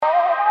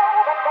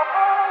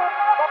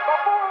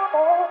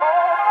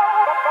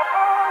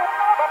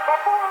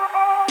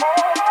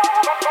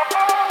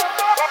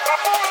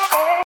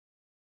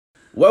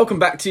Welcome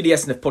back to the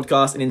SNF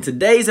podcast, and in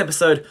today's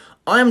episode,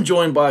 I am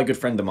joined by a good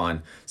friend of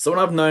mine,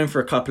 someone I've known for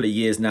a couple of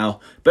years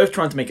now, both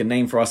trying to make a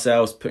name for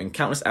ourselves, putting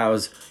countless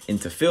hours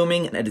into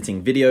filming and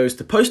editing videos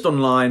to post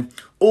online,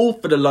 all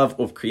for the love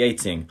of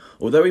creating.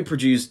 Although we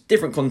produce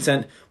different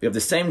content, we have the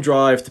same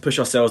drive to push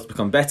ourselves to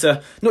become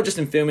better, not just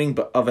in filming,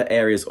 but other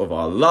areas of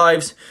our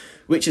lives,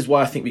 which is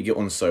why I think we get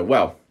on so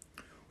well.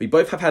 We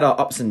both have had our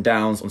ups and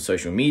downs on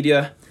social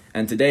media,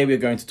 and today we are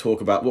going to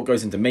talk about what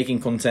goes into making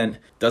content.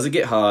 Does it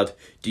get hard?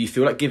 Do you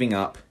feel like giving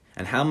up?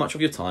 And how much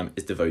of your time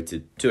is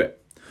devoted to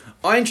it?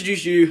 I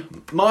introduce you,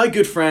 my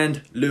good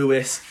friend,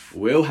 Lewis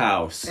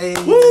Wheelhouse. Hey,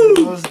 Woo!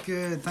 that was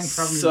good. Thanks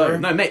for having me, bro.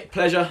 No, mate,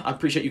 pleasure. I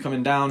appreciate you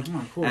coming down. Oh,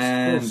 of course,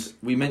 and of course.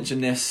 we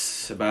mentioned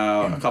this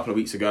about a couple of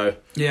weeks ago,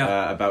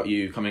 about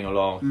you coming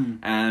along.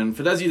 And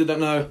for those of you that don't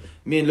know,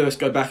 me and Lewis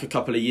go back a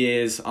couple of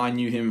years. I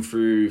knew him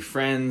through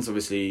friends.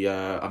 Obviously,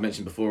 I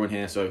mentioned before in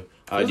here, so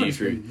I knew you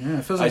through...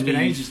 it feels like it's been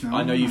ages now.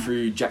 I know you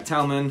through Jack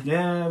Talman.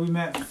 Yeah, we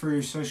met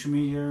through social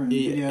media and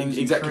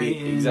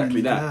videos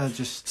Exactly that.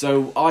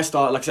 So I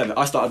started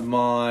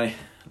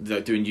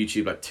doing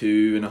YouTube like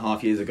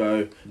 2.5 years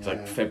ago. It's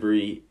like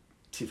February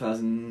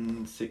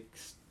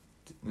 2006,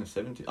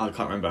 17. I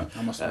can't remember.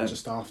 I must have been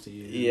just after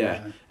you.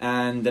 Yeah.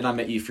 And then I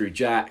met you through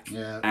Jack.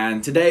 Yeah.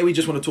 And today we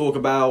just want to talk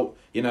about,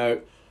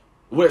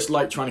 what it's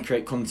like trying to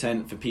create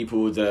content for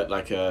people that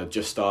are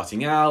just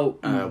starting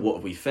out. What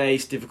have we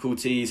faced,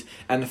 difficulties?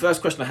 And the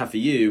first question I have for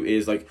you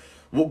is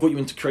what got you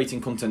into creating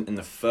content in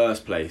the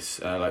first place?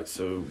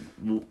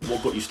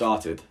 What got you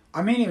started?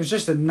 I mean, it was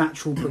just a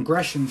natural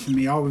progression for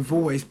me. I've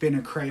always been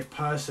a creative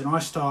person. I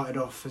started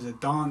off as a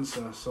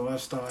dancer, so I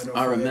started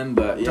off as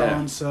a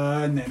dancer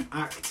and then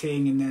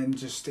acting, and then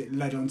just it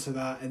led on to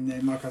that. And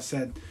then, like I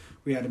said,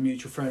 we had a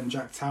mutual friend,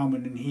 Jack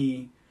Talman, and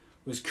he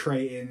was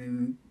creating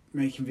and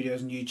making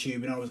videos on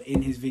YouTube, and I was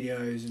in his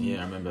videos. And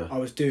I remember. I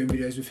was doing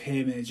videos with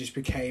him, and it just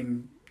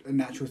became a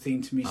natural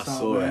thing to me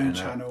starting my own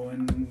channel.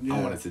 And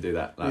I wanted to do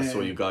that. I saw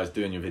you guys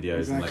doing your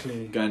videos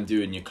and going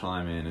doing your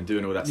climbing and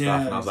doing all that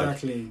stuff, and I was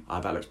like,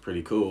 that looks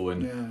pretty cool.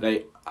 And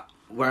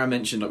where I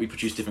mentioned we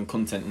produce different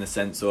content in the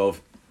sense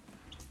of,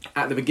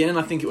 at the beginning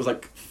I think it was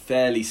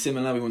fairly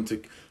similar. We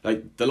wanted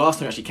to the last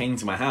time you actually came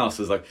to my house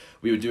was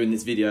we were doing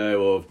this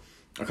video of,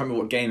 I can't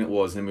remember what game it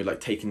was, and then we were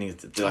taking these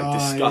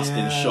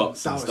disgusting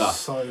shots and stuff. That was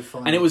so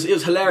funny. And it was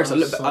hilarious. I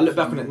look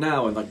back on it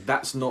now, and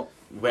that's not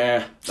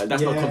where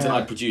that's not content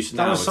I'd produce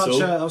now at all.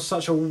 That was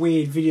such a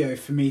weird video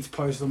for me to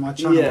post on my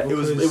channel. Yeah,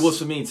 it was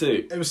for me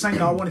too. It was something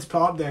that I wanted to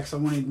put up there because I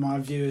wanted my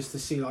viewers to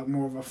see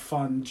more of a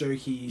fun,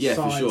 jokey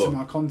side to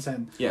my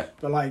content. Yeah.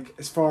 But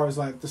as far as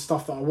the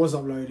stuff that I was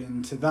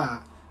uploading to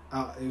that,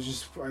 it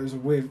was a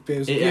weird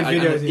video. And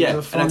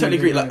I totally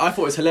agree. I thought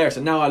it was hilarious,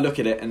 and now I look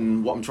at it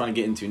and what I'm trying to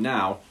get into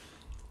now,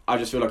 I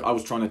just feel like I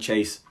was trying to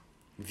chase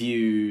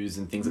views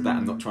and things like that,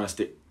 and not trying to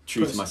stick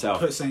true to myself.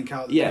 Put something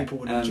out that people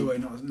would enjoy,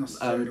 not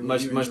necessarily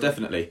most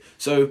definitely.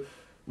 So,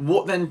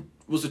 what then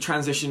was the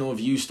transition of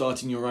you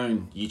starting your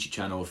own YouTube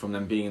channel from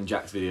then being in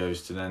Jack's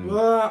videos to then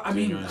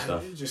doing your own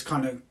stuff? It just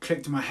kind of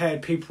clicked in my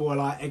head. People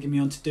were egging me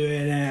on to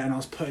doing it, and I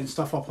was putting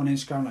stuff up on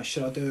Instagram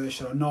should I do it,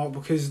 should I not?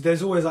 Because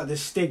there's always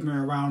this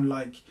stigma around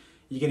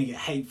you're gonna get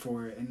hate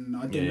for it, and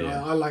I didn't.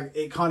 I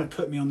it kind of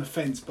put me on the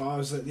fence, but I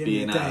was at the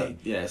end of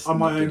the day, I'm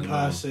my own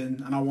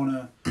person, and I want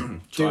to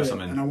do it,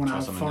 and I want to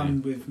have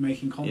fun with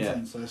making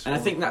content. So and I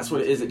think that's what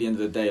it is at the end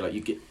of the day.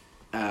 You get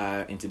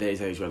in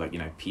today's age where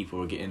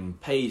people are getting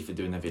paid for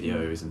doing their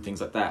videos and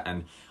things like that,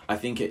 and I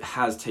think it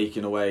has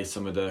taken away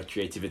some of the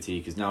creativity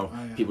because now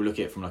people look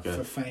at it from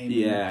for fame,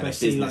 and a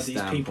business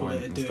these people that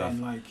are and doing stuff.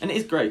 And it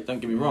is great. Don't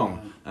get me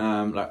wrong.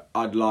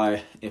 I'd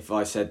lie if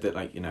I said that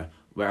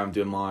where I'm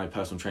doing my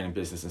personal training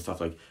business and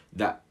stuff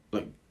that,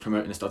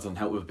 promoting and stuff doesn't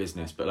help with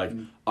business. But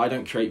I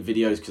don't create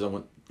videos because I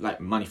want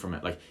money from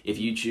it. If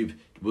YouTube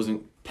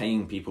wasn't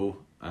paying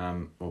people,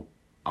 well,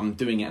 I'm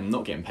doing it and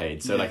not getting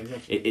paid. So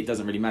it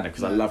doesn't really matter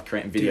because I love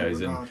creating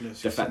videos, and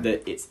the fact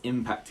that it's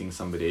impacting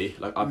somebody.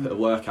 I put a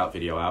workout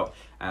video out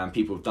and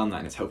people have done that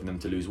and it's helping them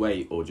to lose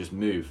weight or just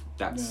move.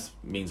 That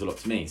means a lot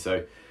to me.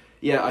 So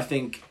I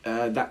think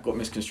that got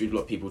misconstrued. A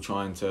lot of people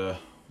trying to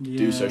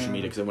do social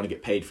media because they want to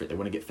get paid for it, they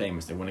want to get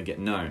famous, they want to get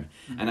known.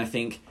 And I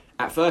think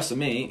at first for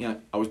me,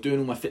 I was doing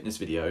all my fitness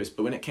videos,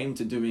 but when it came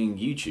to doing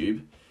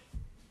YouTube,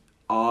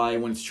 I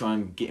wanted to try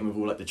and get in with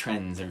all the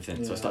trends and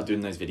everything. So I started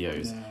doing those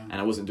videos, and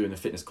I wasn't doing the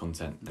fitness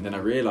content. And then I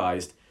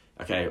realised,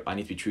 okay, I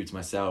need to be true to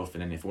myself,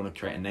 and then if I want to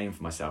create a name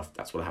for myself,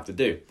 that's what I have to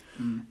do.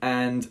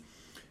 And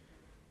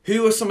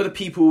who are some of the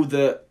people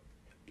that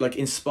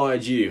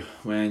inspired you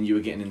when you were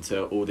getting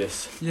into all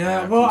this?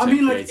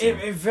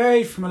 It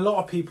varied from a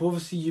lot of people.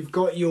 Obviously, you've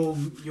got your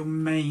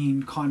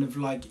main kind of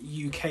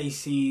UK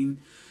scene.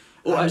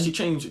 Or actually,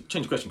 change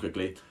the question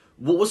quickly.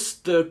 What was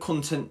the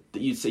content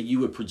that you'd say you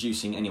were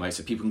producing anyway,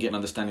 so people can get an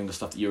understanding of the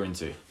stuff that you're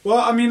into? Well,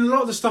 a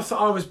lot of the stuff that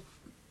I was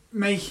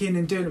making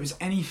and doing, it was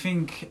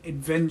anything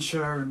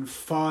adventure and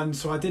fun.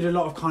 So I did a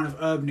lot of kind of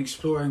urban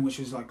exploring, which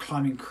was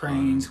climbing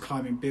cranes,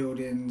 climbing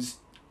buildings,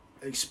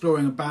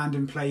 exploring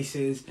abandoned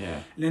places.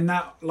 Yeah. And then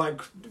that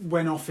like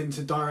went off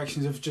into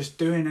directions of just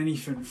doing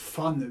anything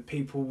fun that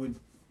people would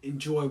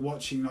enjoy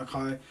watching.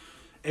 Like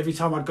every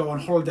time I'd go on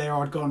holiday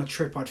or I'd go on a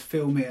trip, I'd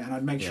film it and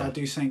I'd make sure I'd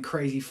do something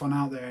crazy fun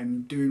out there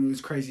and doing all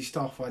this crazy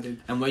stuff I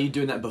did. And were you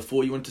doing that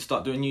before you wanted to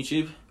start doing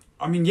YouTube?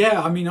 I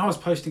mean, I was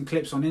posting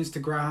clips on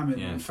Instagram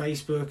and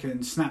Facebook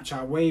and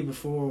Snapchat way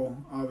before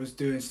I was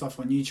doing stuff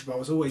on YouTube. I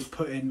was always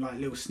putting like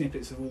little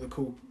snippets of all the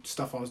cool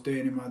stuff I was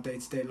doing in my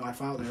day-to-day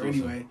life out there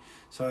anyway.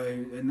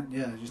 So,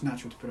 just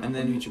natural to put it on YouTube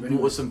anyway. And then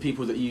what were some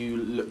people that you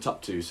looked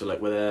up to? So,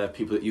 like, were there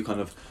people that you kind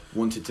of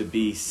wanted to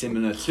be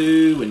similar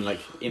to and,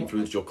 like,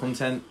 influenced your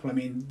content? Well, I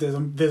mean, there's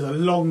a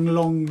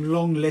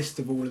long list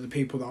of all of the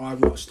people that I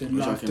watched and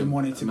loved and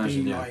wanted to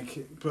be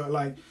like. But,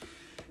 like,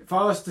 if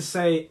I was to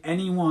say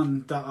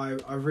anyone that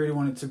I really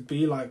wanted to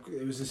be like,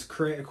 it was this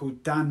creator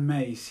called Dan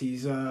Mace.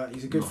 He's a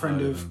good friend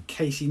of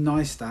Casey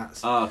Neistat's.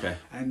 Oh, okay.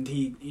 And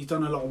he's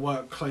done a lot of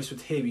work close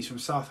with him. He's from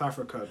South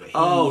Africa.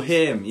 But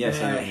him.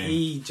 Yes, I know him.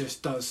 He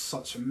just does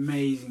such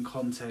amazing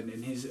content,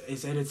 and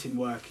his editing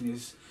work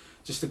and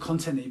just the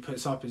content that he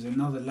puts up is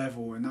another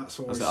level, and that's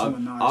always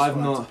someone that I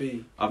aspire to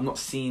be. I've not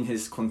seen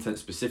his content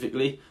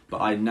specifically,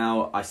 but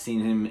I've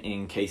seen him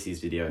in Casey's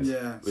videos.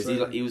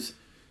 Yeah.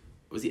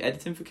 Was he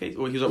editing for Casey,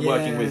 or he was like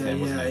working with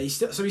him? Wasn't he?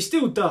 So he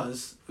still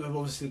does.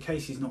 Obviously,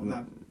 Casey's not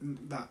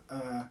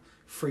that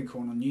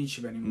frequent on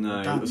YouTube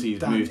anymore. No,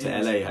 he's moved to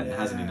LA,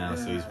 hasn't he now?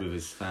 So he's with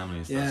his family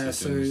and stuff. Yeah,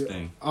 so doing his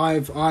thing.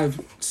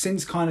 I've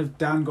since kind of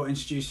Dan got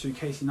introduced through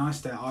Casey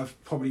Neistat, I've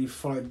probably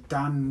followed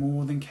Dan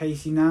more than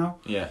Casey now.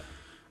 Yeah.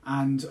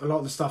 And a lot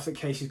of the stuff that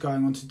Casey's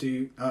going on to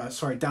do,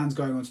 Dan's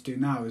going on to do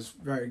now is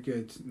very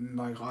good. And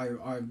like I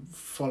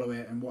follow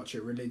it and watch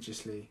it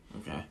religiously.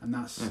 Okay. And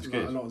that's like,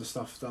 a lot of the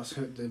stuff. That's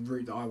the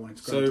route that I wanted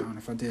to go down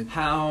if I did.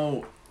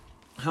 How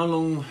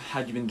long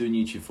had you been doing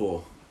YouTube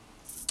for?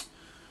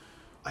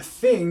 I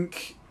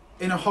think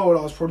in a whole,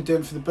 I was probably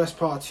doing it for the best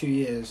part of 2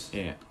 years.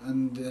 Yeah.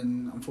 And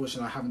then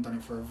unfortunately, I haven't done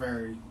it for a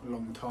very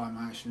long time.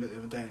 I actually looked the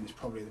other day, and it's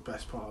probably the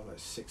best part of like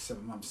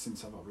 6-7 months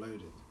since I've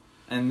uploaded.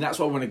 And that's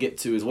what I want to get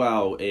to as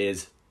well,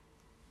 is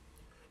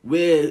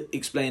we're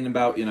explaining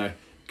about,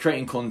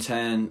 creating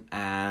content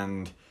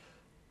and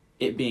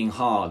it being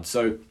hard.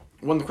 So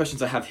one of the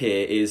questions I have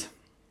here is,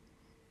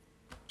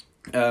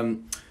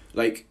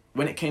 like,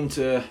 when it came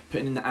to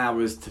putting in the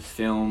hours to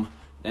film,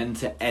 then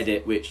to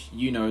edit, which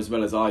you know as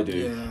well as I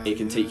do, it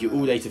can take you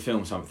all day to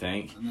film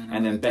something,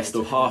 and then best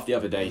of half the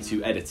other day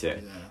to edit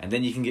it. Yeah. And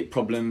then you can get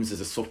problems as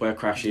the software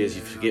crashes,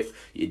 you forget,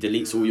 it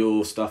deletes all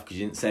your stuff because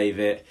you didn't save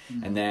it,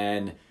 and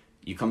then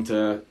you come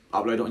to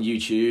upload it on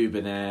YouTube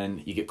and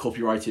then you get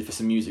copyrighted for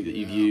some music that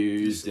you've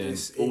used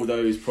and all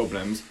those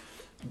problems.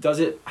 Does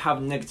it have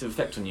a negative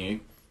effect on you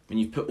when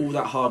you put all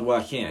that hard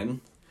work in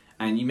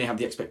and you may have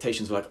the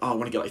expectations of like, I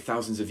want to get like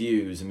thousands of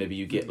views, and maybe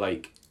you get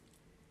like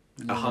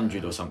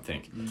 100 or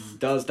something.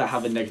 Does that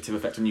have a negative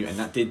effect on you? And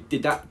that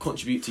did that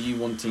contribute to you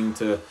wanting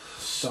to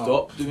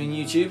stop doing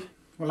YouTube?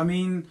 Well, I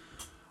mean,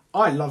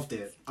 I loved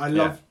it. I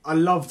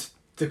loved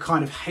the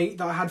kind of hate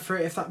that I had for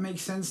it, if that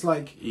makes sense.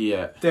 Like,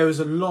 there's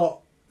a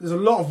lot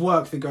of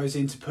work that goes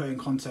into putting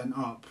content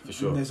up. For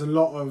sure. And there's a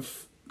lot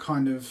of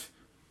kind of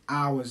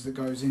hours that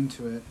goes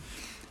into it.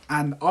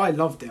 And I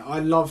loved it. I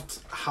loved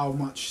how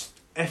much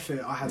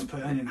effort I had to put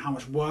in and how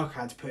much work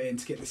I had to put in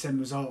to get this end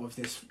result of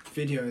this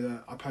video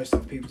that I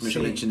posted for people to see. Which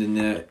I mentioned in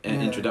the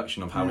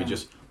introduction of how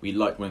we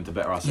like wanting to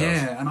better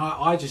ourselves. Yeah, and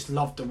I just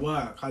loved the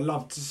work. I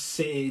loved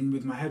sitting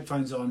with my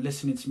headphones on,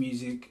 listening to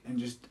music and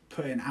just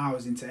putting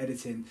hours into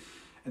editing.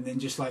 And then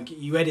just like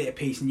you edit a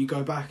piece and you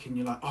go back and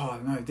you're like, oh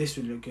no, this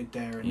would look good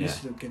there and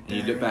this would look good there.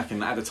 And you look back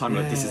and at the time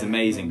like, this is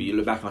amazing, but you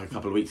look back like a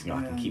couple of weeks ago,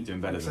 I can keep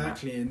doing better than that.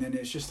 Exactly, and then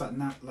it's just like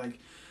that, like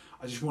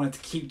I just wanted to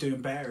keep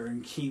doing better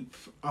and keep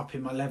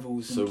upping my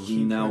levels. So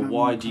now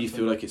why do you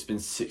feel like it's been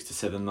 6 to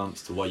 7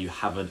 months to why you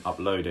haven't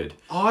uploaded?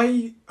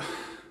 I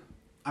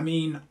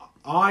mean,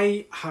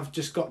 I have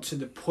just got to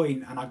the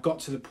point, and I got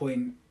to the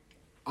point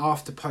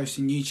after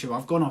posting YouTube.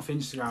 I've gone off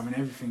Instagram and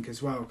everything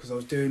as well, because I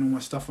was doing all my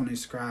stuff on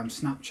Instagram,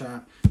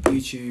 Snapchat,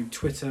 YouTube,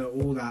 Twitter,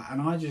 all that,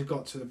 and I just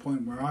got to the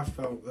point where I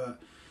felt that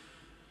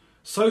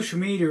social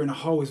media in a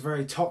whole was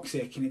very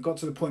toxic, and it got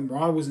to the point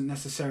where I wasn't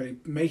necessarily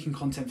making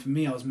content for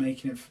me, I was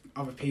making it for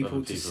other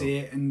people to see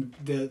it, and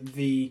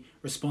the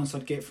response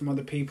I'd get from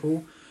other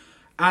people.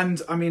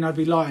 And I mean, I'd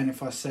be lying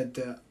if I said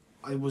that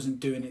I wasn't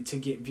doing it to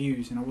get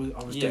views, and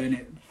I was doing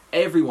it.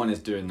 Everyone is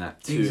doing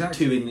that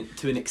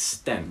to an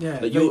extent. Yeah,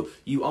 like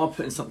you are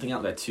putting something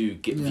out there to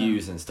get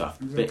views and stuff,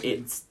 but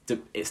it's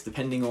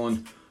depending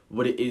on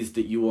what it is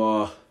that you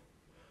are,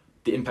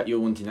 the impact you're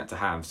wanting that to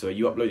have. So are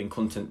you uploading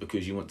content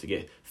because you want to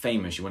get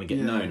famous, you want to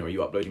get known, or are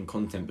you uploading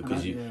content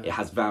because it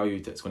has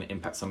value that's going to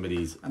impact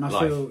somebody's life? And I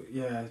feel,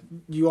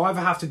 you either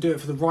have to do it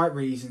for the right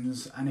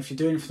reasons, and if you're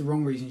doing it for the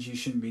wrong reasons, you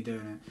shouldn't be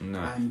doing it. No.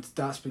 And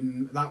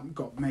that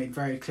got made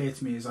very clear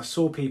to me as I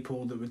saw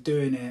people that were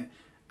doing it,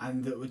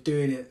 and that were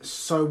doing it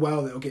so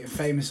well that they were getting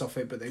famous off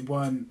it, but they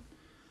weren't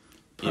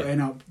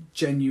putting up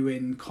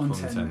genuine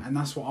content. And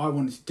that's what I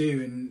wanted to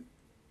do. And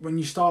when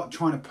you start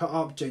trying to put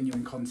up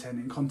genuine content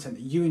and content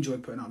that you enjoy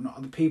putting up, not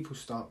other people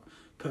start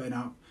putting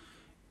up,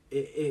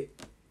 it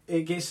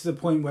gets to the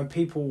point where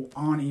people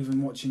aren't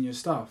even watching your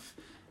stuff.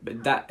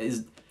 But that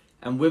is,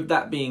 and with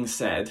that being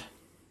said,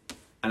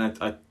 and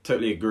I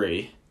totally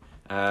agree,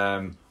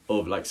 of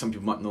like some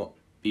people might not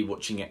be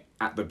watching it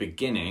at the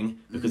beginning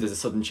because there's a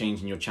sudden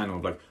change in your channel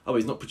of like, oh,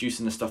 he's not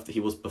producing the stuff that he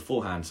was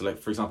beforehand. So like,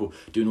 for example,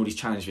 doing all these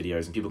challenge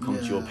videos and people come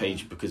to your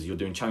page because you're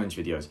doing challenge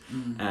videos.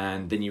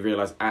 And then you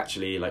realise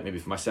actually, like maybe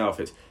for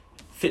myself, it's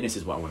fitness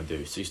is what I want to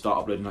do. So you start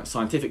uploading like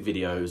scientific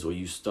videos, or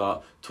you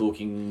start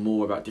talking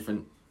more about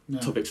different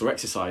topics or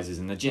exercises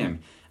in the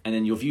gym, and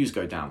then your views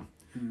go down.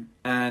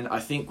 And I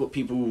think what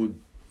people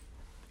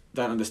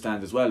don't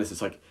understand as well is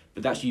it's like,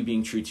 but that's you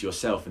being true to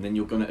yourself, and then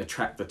you're going to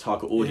attract the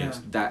target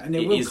audience that and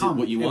it will come.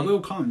 What you want. It will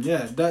come,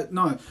 yeah.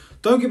 No,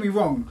 don't get me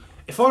wrong.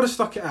 If I'd have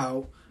stuck it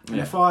out, and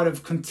if I'd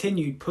have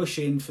continued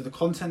pushing for the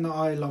content that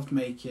I loved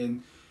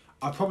making,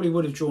 I probably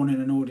would have drawn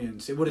in an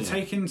audience. It would have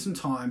taken some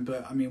time,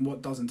 but I mean,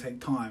 what doesn't take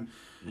time?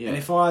 Yeah. And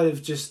if I'd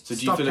have just do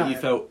you feel like you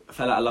fell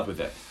out of love with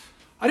it?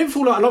 I didn't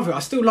fall out of love with it. I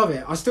still love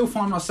it. I still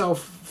find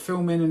myself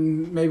filming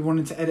and maybe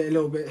wanting to edit a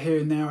little bit here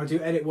and there. I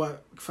do edit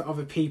work for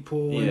other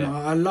people. Yeah. And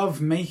I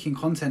love making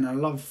content. I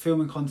love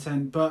filming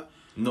content, but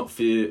not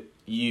for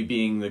you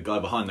being the guy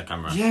behind the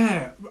camera.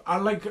 Yeah, I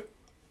like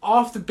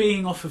after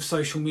being off of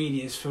social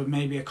medias for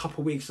maybe a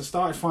couple of weeks, I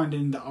started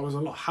finding that I was a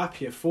lot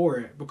happier for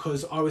it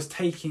because I was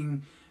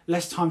taking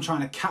less time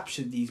trying to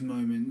capture these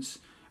moments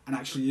and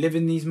actually live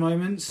in these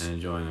moments and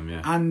enjoying them.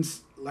 Yeah, and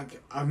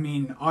like, I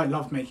mean, I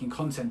loved making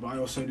content, but I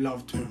also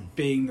loved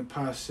being the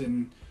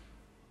person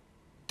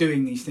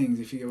doing these things,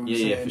 if you get what I'm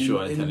saying. Yeah, for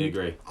sure. I totally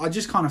agree. I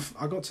just kind of,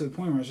 I got to the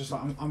point where I was just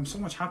like, I'm so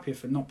much happier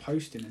for not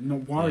posting and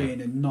not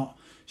worrying and not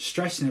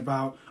stressing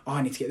about, oh,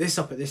 I need to get this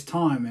up at this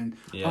time, and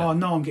oh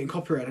no, I'm getting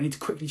copyright, I need to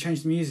quickly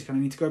change the music, and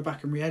I need to go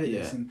back and re-edit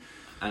this. And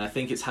I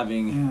think it's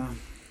having,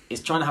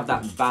 it's trying to have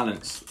that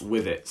balance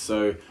with it.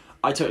 So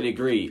I totally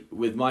agree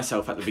with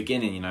myself at the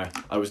beginning, you know,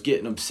 I was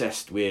getting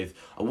obsessed with,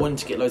 I wanted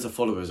to get loads of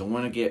followers, I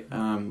want to get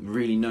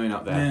really known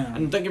out there. Yeah.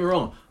 And don't get me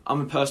wrong,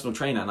 I'm a personal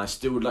trainer and I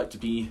still would like to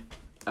be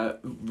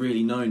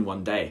really known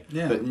one day.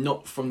 Yeah. But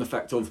not from the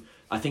fact of,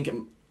 I think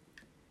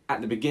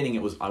at the beginning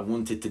it was, I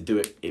wanted to do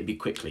it'd be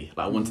quickly.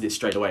 Like I wanted it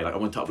straight away. Like I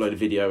wanted to upload a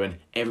video and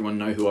everyone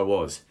know who I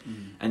was.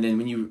 And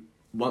then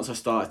once I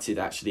started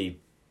actually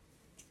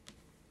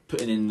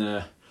putting in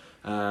the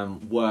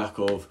work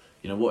of,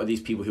 you know, what are these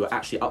people who are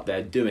actually up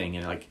there doing?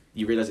 And like,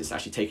 you realise it's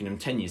actually taken them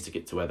 10 years to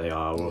get to where they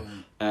are. Or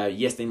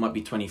yes, they might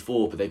be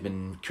 24, but they've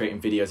been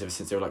creating videos ever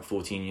since they were like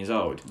 14 years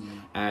old.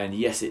 And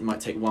yes, it might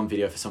take one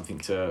video for something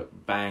to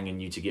bang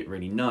and you to get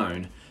really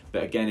known.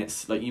 But again,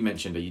 it's like you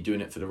mentioned, are you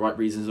doing it for the right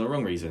reasons or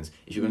wrong reasons?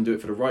 If you're going to do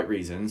it for the right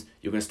reasons,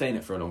 you're going to stay in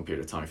it for a long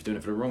period of time. If you're doing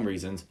it for the wrong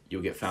reasons,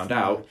 you'll get found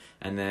out.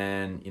 And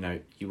then, you know,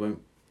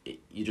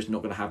 you're just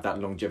not going to have that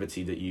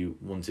longevity that you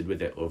wanted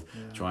with it of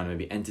trying to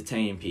maybe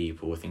entertain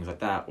people or things like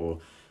that, or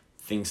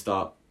things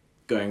start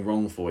going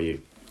wrong for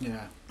you.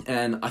 Yeah.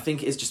 And I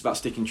think it's just about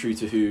sticking true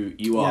to who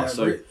you are.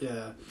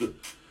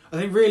 I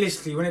think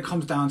realistically, when it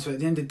comes down to it, at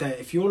the end of the day,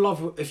 if you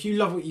love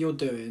what you're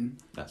doing,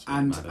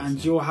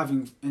 you're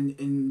having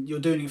and you're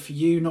doing it for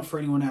you, not for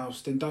anyone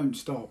else, then don't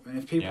stop. And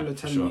if people are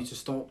telling you to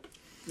stop,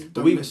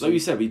 like you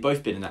said, we've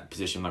both been in that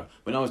position. Like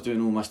when I was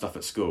doing all my stuff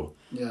at school,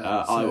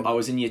 I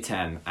was in year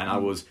 10, and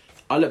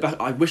I look back.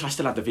 I wish I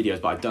still had the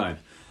videos, but I don't.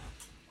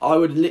 I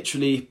would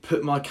literally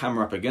put my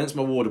camera up against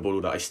my water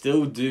bottle that I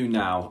still do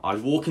now.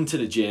 I'd walk into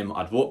the gym,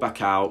 I'd walk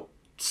back out,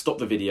 stop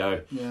the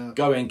video,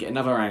 go in, get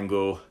another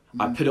angle.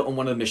 I'd put it on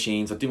one of the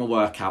machines, I'd do my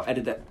workout,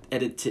 edit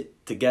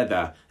it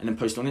together, and then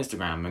post it on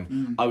Instagram.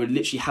 And I would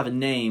literally have a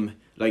name,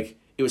 like,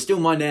 it was still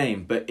my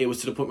name, but it was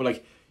to the point where,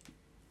 like,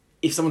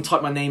 if someone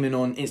typed my name in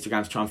on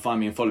Instagram to try and find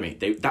me and follow me,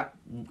 that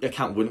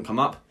account wouldn't come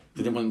up.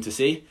 They didn't want them to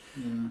see.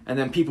 And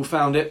then people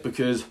found it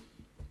because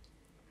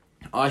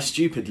I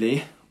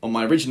stupidly, on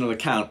my original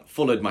account,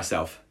 followed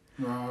myself.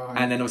 Right.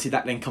 And then obviously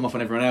that then come up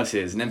on everyone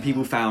else's. And then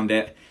people found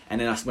it. And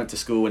then I went to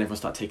school and everyone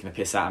started taking a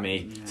piss out of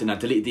me. So then I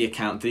deleted the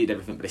account, deleted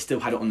everything, but they still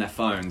had it on their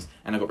phones.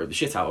 And I got ripped the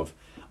shit out of.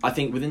 I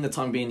think within the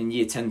time being in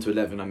year 10 to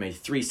 11, I made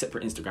 3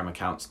 separate Instagram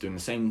accounts doing the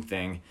same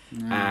thing.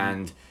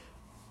 And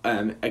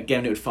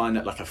again, it would find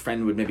that like a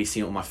friend would maybe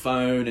see it on my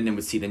phone and then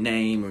would see the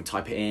name and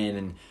type it in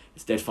and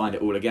they'd find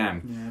it all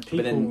again.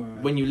 But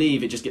then when you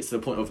leave, it just gets to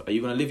the point of, are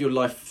you going to live your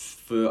life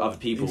for other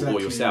people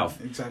or yourself?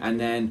 Yeah,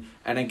 exactly.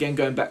 And again,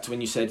 going back to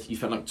when you said you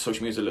felt like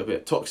social media was a little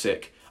bit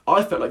toxic,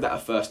 I felt like that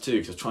at first too,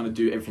 because I was trying to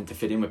do everything to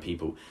fit in with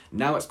people.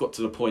 Now it's got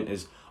to the point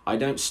is I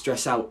don't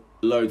stress out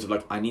loads of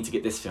like, I need to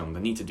get this filmed,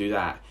 I need to do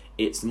that.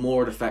 It's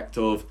more the fact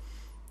of,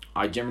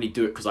 I generally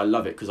do it because I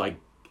love it, because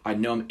I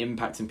know I'm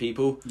impacting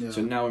people.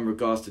 So now in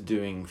regards to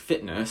doing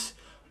fitness,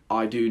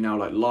 I do now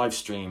like live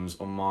streams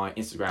on my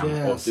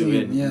Instagram of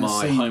doing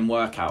my home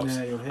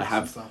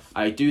workouts.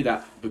 I do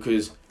that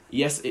because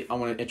yes, I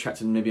want to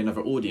attract maybe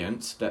another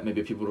audience, that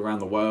maybe people around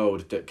the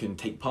world that can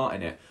take part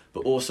in it,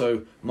 but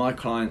also my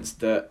clients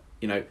that,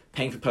 you know,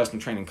 paying for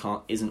personal training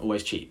isn't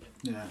always cheap.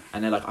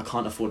 And they're like, I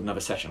can't afford another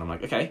session. I'm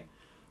like, okay,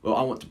 well,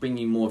 I want to bring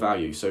you more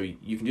value. So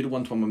you can do the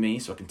one-to-one with me,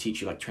 so I can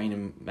teach you like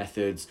training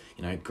methods,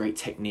 you know, great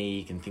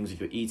technique and things with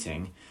your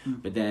eating.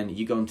 But then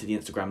you go onto the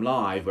Instagram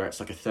Live where it's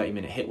like a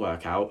 30-minute HIIT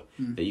workout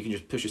that you can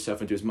just push yourself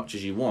and do as much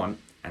as you want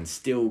and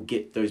still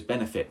get those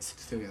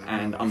benefits.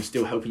 And I'm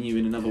still helping you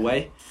in another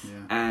way. Yeah.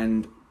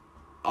 And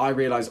I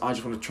realise I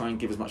just want to try and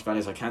give as much value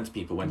as I can to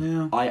people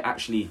when I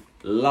actually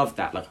love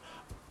that. Like,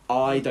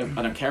 I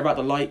don't care about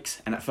the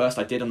likes, and at first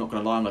I did, I'm not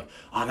going to lie, I'm like,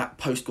 that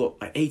post got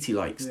like 80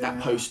 likes,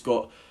 that post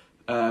got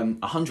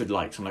 100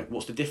 likes, I'm like,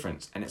 what's the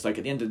difference? And it's like,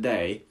 at the end of the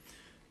day,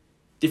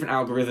 different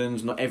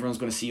algorithms, not everyone's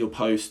going to see your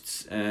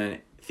posts, and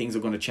things are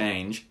going to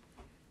change,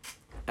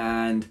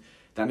 and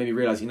that made me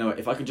realise, you know,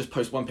 if I could just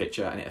post one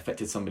picture and it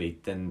affected somebody,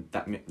 then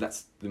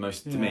that's the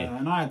most to me.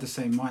 And I had the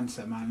same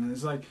mindset, man.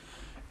 It's like,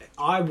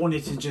 I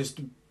wanted to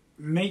just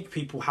make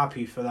people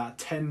happy for that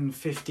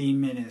 10-15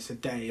 minutes a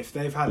day. If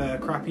they've had a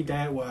crappy day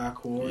at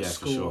work or at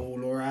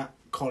school or at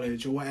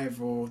college or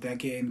whatever, or they're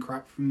getting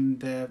crap from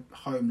their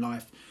home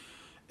life,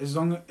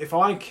 if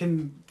I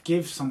can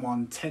give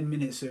someone 10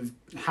 minutes of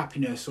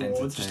happiness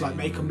or just like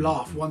make them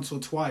laugh once or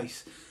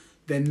twice,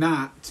 then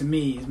that to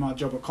me is my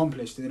job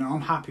accomplished. And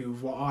I'm happy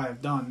with what I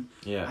have done,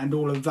 and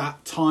all of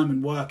that time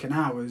and work and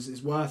hours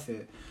is worth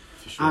it.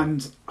 Sure.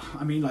 And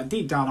I mean, like,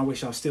 deep down I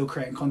wish I was still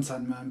creating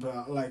content, man,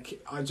 but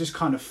like I just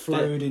kind of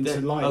flowed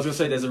into life. I was gonna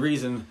say there's a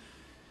reason,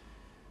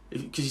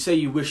 because you say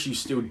you wish you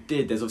still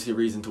did, there's obviously a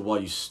reason to why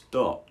you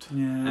stopped.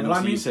 And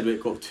obviously you said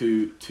it got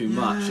too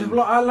much. And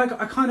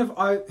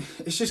well,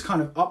 it's just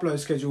kind of upload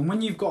schedule. And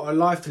when you've got a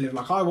life to live,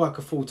 like I work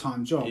a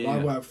full-time job,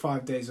 I work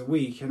 5 days a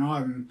week, and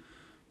I'm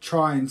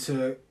trying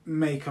to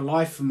make a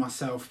life for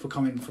myself,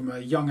 becoming from a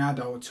young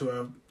adult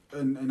to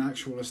an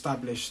actual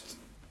established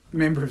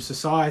member of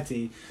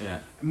society.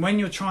 And when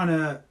you're trying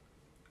to,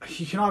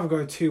 you can either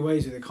go two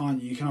ways with it,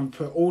 can't you? You can either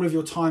put all of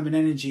your time and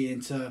energy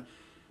into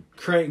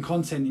creating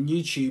content in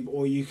YouTube,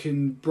 or you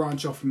can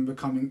branch off and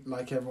becoming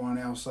like everyone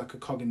else, like a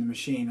cog in the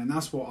machine. And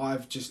that's what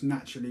I've just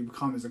naturally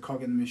become, as a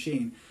cog in the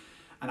machine.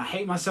 And I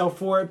hate myself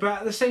for it, but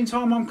at the same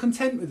time I'm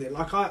content with it.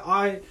 Like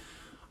I've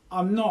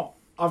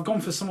gone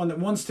for someone that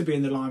wants to be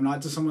in the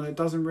limelight to someone that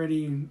doesn't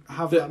really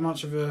have that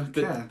much of a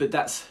care. But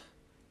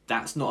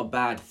that's not a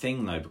bad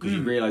thing, though, because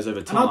you realise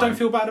over time... And I don't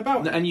feel bad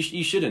about it. And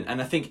you shouldn't.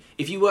 And I think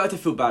if you were to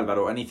feel bad about it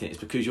or anything, it's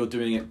because you're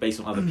doing it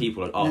based on other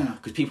people. Like,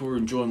 because people are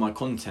enjoying my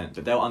content,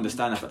 but they'll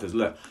understand that fact as,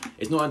 look,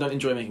 it's not I don't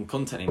enjoy making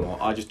content anymore,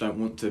 I just don't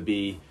want to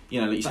be, you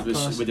know, like you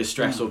said, with the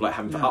stress of like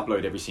having to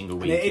upload every single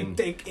week.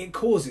 It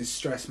causes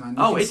stress, man.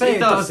 It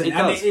does.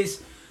 And it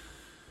is,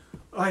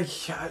 like,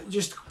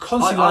 just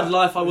constantly... I'd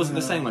lie if I wasn't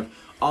the same. Like,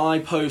 I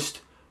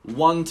post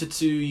 1 to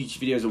 2 YouTube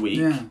videos a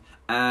week.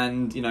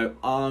 And, you know,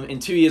 in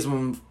 2 years,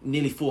 I'm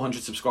nearly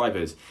 400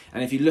 subscribers.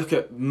 And if you look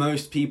at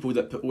most people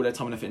that put all their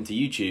time and effort into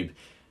YouTube,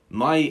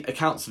 my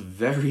account's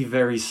very,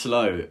 very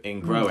slow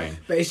in growing.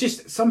 But it's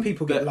just, some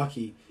people get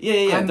lucky.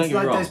 And don't get me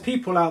wrong. There's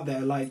people out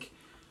there, like,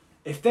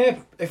 if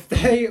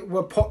they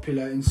were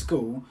popular in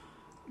school,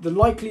 the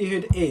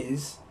likelihood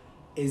is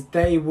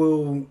they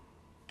will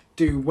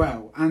do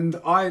well. And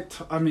I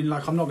mean,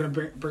 like, I'm not going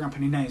to bring up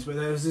any names, but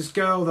there was this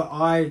girl that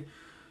I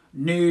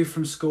knew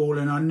from school,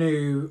 and I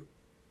knew,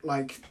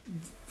 like,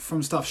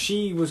 from stuff,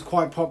 she was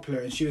quite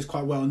popular and she was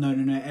quite well known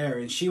in her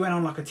area. She went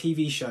on like a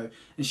TV show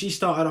and she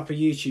started up a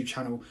YouTube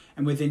channel,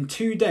 and within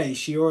 2 days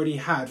she already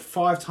had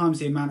 5 times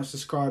the amount of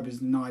subscribers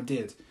than I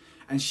did,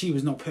 and she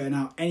was not putting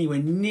out anywhere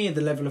near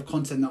the level of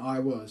content that I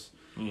was.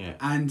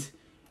 And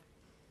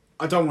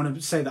I don't want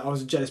to say that I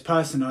was a jealous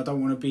person. I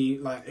don't want to be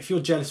like, if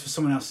you're jealous for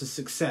someone else's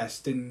success,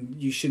 then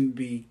you shouldn't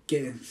be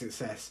getting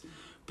success.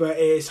 But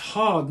it's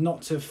hard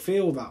not to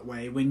feel that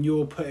way when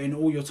you're putting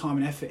all your time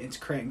and effort into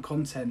creating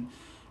content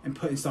and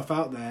putting stuff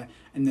out there,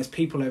 and there's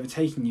people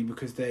overtaking you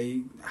because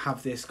they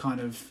have this kind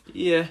of...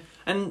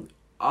 And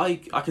I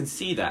can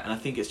see that, and I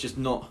think it's just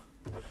not...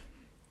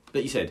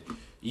 Like you said,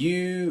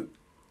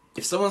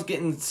 if someone's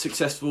getting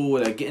successful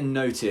or they're getting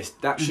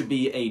noticed, that should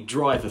be a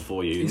driver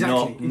for you,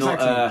 not and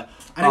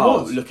it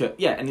was. Look at...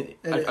 at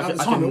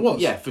the time it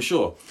was. Yeah, for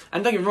sure.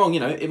 And don't get me wrong,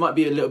 you know, it might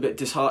be a little bit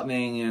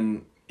disheartening,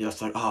 and it's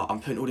like,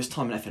 I'm putting all this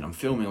time and effort, I'm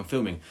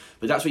filming.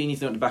 But that's what you need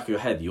to know at the back of your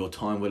head. Your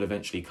time will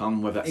eventually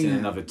come, whether that's in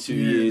another 2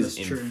 years,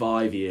 in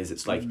 5 years.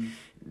 It's like,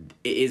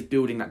 it is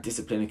building that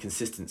discipline and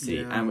consistency.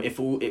 And it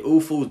all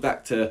falls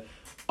back to,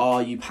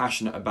 are you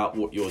passionate about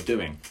what you're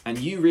doing? And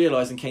you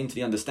realised and came to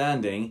the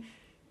understanding,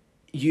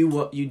 you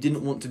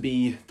didn't want to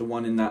be the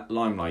one in that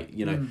limelight.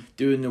 You know,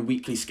 doing the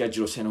weekly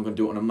schedule, saying I'm going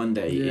to do it on a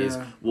Monday is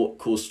what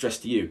caused stress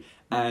to you.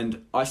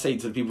 And I say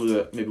to the people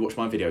that maybe watch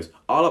my videos,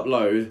 I'll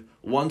upload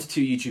 1 to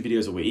 2 YouTube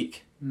videos a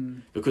week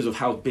because of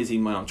how busy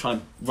I'm trying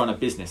to run a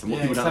business, and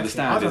what people don't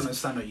understand. I don't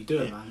understand what you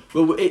do, man.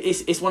 Well,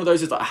 it's one of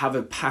those that I have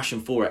a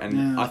passion for it,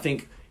 and I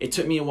think it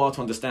took me a while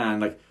to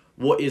understand, like,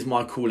 what is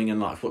my calling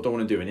in life? What do I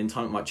want to do? And in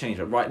time it might change.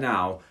 But right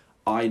now,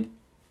 I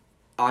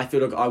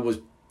feel like I was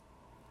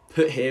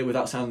put here,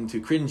 without sounding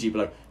too cringy, but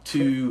like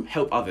to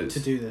help others. To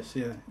do this,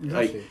 exactly.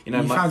 Like, you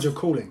know, you found your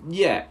calling.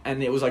 Yeah,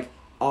 and it was like,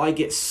 I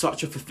get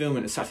such a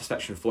fulfillment and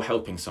satisfaction for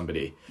helping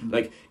somebody.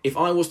 Like, if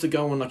I was to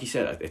go on, like you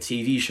said, a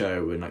TV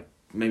show and like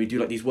maybe do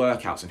like these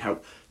workouts and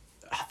help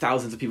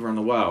thousands of people around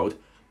the world,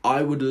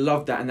 I would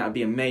love that and that would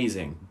be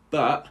amazing.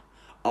 But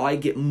I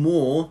get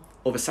more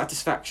of a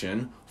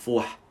satisfaction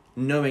for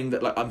knowing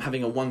that like I'm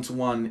having a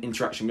one-to-one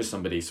interaction with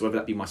somebody. So whether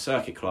that be my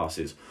circuit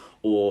classes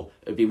or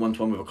it'd be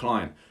one-to-one with a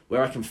client,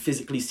 where I can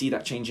physically see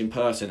that change in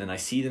person and I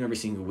see them every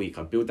single week,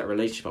 I build that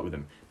relationship up with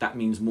them, that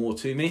means more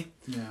to me.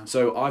 Yeah.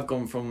 So I've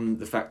gone from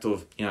the fact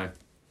of, you know,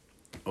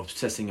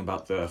 obsessing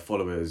about the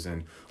followers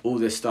and all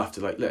this stuff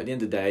to like, look, at the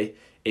end of the day,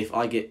 if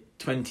I get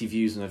 20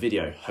 views on a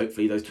video,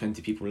 hopefully those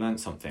 20 people learn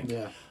something.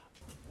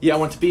 Yeah, I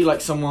want to be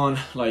like someone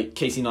like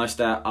Casey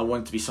Neistat. I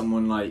want to be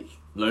someone like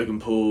Logan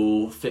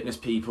Paul, fitness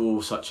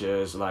people such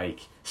as like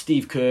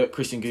Steve Cook,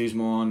 Christian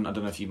Guzman. I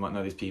don't know if you might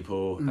know these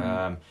people.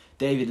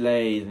 David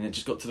Lade, and it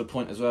just got to the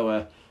point as well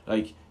where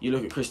like you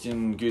look at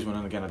Christian Guzman,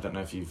 and again I don't know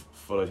if you've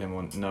followed him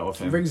or know of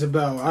him. It rings a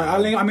bell.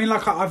 I mean,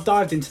 like I've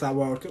dived into that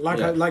world.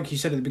 Like you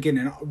said at the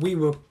beginning, we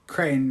were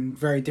creating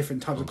very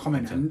different types of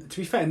content. And to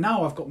be fair,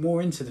 now I've got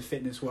more into the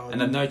fitness world.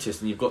 And I've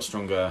noticed, and you've got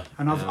stronger.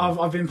 And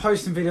I've been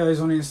posting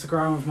videos on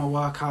Instagram of my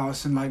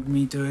workouts and like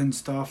me doing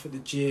stuff at the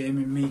gym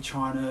and me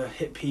trying to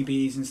hit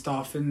PBs and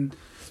stuff. And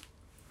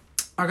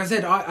like I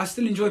said, I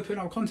still enjoy putting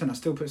up content. I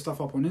still put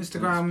stuff up on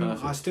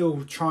Instagram. I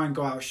still try and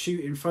go out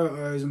shooting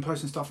photos and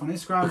posting stuff on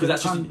Instagram. Because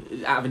that's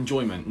just out of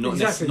enjoyment, not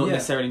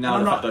necessarily now.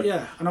 And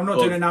I'm not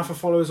doing it now for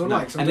followers or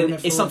likes. I'm doing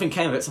it for... if something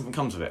came of it, something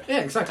comes of it. Yeah,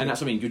 exactly. And that's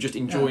what I mean. You're just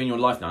enjoying your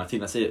life now. I think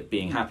that's it,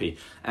 being happy.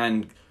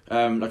 And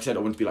like I said,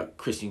 I want to be like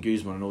Christian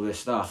Guzman and all this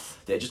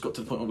stuff. It just got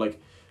to the point of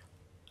like,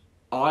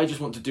 I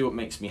just want to do what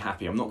makes me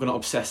happy. I'm not going to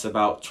obsess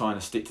about trying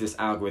to stick to this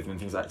algorithm and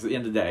things like that. Because at the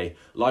end of the day,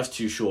 life's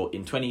too short.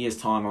 In 20 years'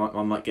 time,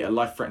 I might get a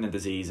life-threatening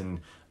disease and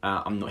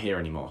I'm not here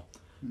anymore.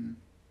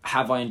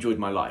 Have I enjoyed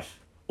my life?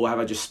 Or have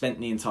I just spent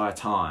the entire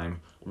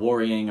time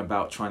worrying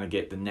about trying to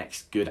get the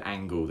next good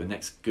angle, the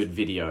next good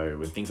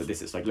video and things like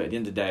this? It's like, look, at the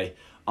end of the day,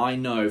 I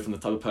know from the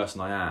type of person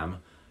I am,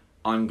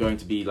 I'm going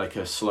to be like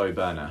a slow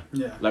burner.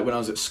 Yeah. Like when I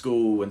was at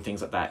school and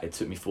things like that, it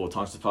took me 4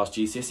 times to pass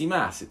GCSE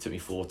maths. It took me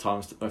 5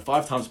 times to pass.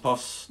 5 times to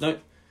pass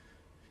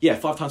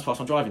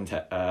my driving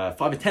test.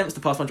 5 attempts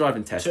to pass my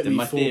driving test in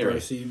my theory.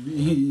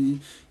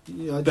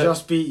 I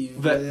just beat you.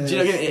 But do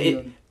you know what I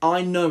mean?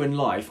 I know in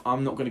life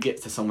I'm not going to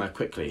get to somewhere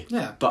quickly.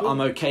 Yeah. But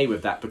I'm okay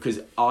with that because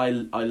I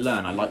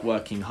learn. I like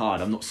working hard.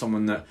 I'm not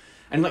someone that,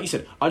 and like you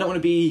said, I don't want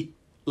to be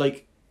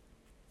like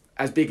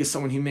as big as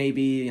someone who may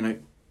be, you know,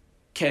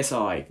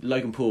 KSI,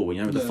 Logan Paul,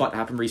 you know, the fight that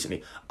happened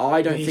recently.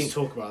 I don't think...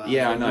 talk about that.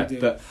 Yeah, I know.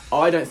 But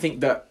I don't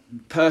think that,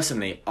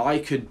 personally, I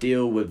could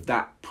deal with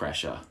that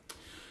pressure.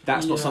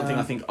 That's not something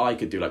I think I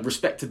could do. Like,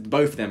 respect to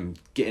both of them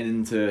getting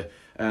into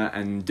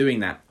and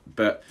doing that.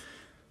 But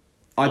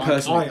I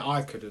personally...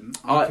 I couldn't.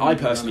 I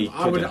personally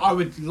couldn't. I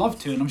would love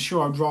to, and I'm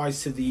sure I'd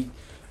rise to the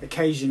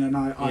occasion and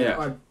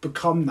I'd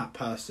become that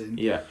person.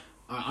 Yeah.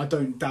 I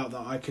don't doubt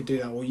that I could do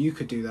that or you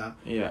could do that.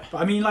 Yeah. But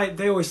I mean, like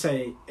they always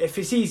say, if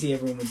it's easy,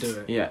 everyone would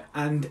do it. Yeah.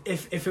 And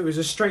if it was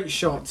a straight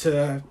shot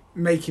to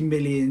making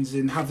millions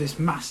and have this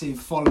massive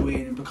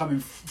following and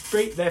becoming...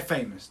 They're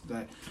famous.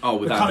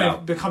 Without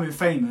doubt. Becoming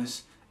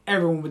famous,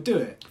 everyone would do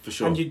it. For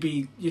sure. And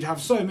you'd have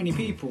so many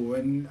people.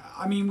 And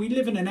I mean, we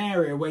live in an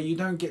area where you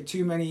don't get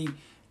too many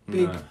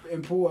big,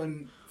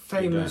 important...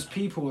 famous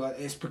people. Like,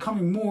 it's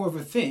becoming more of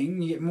a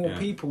thing. You get more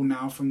people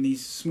now from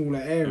these smaller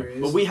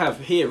areas. Well, we have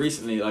here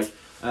recently, like,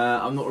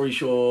 I'm not really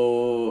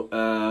sure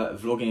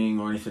vlogging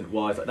or anything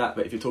wise like that,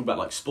 but if you're talking about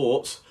like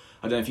sports,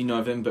 I don't know if you know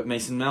of him, but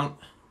Mason Mount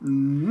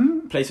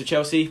plays for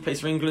Chelsea,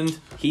 plays for England.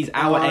 He's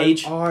our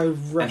age,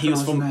 and he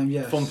was from the name,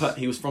 yes.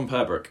 he was from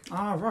Pembroke.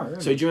 Ah, right.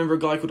 Really? So do you remember a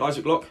guy called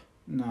Isaac Locke?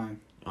 No.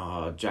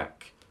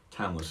 Jack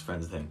Tam was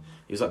friends with him.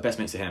 He was like best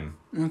mates with him.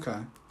 Okay.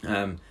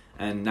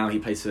 And now he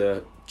plays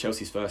for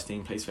Chelsea's first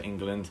team, plays for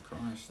England.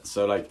 Christ.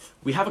 So like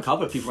we have a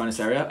couple of people around this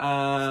area.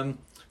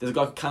 There's a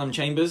guy called Callum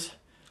Chambers.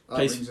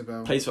 Rings a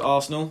bell. Plays for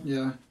Arsenal.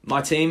 Yeah.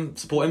 My team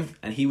support him,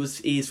 and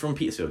he's from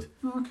Petersfield.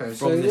 Oh, okay.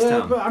 From this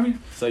town. But I mean,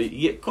 so you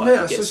get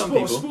quite some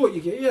people. Sport you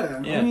get, yeah.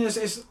 I mean,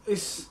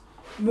 it's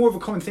more of a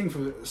common thing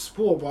for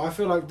sport, but I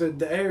feel like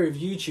the area of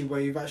YouTube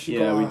where you've actually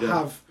got to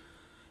have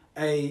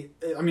I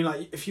mean,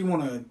 like if you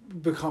want to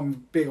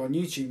become big on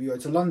YouTube, you go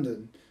to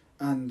London.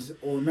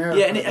 Or America.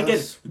 Yeah,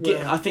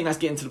 and I think that's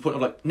getting to the point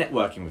of like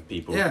networking with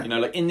people. Yeah. You know,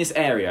 like in this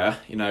area,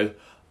 you know,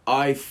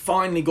 I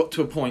finally got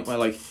to a point where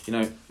like, you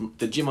know,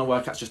 the gym I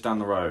work at's just down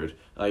the road.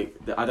 Like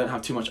I don't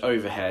have too much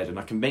overhead and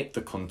I can make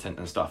the content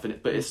and stuff.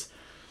 But it's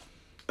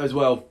as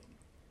well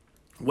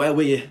where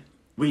we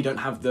don't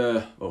have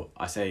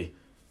I say,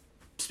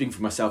 speaking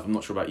for myself, I'm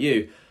not sure about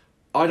you.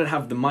 I don't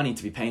have the money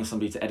to be paying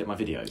somebody to edit my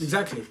videos.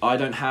 Exactly. I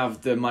don't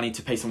have the money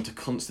to pay someone to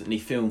constantly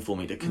film for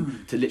me, to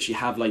literally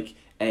have like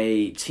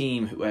a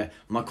team where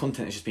my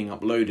content is just being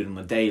uploaded on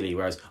the daily,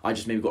 whereas I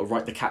just maybe got to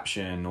write the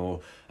caption or...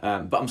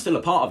 but I'm still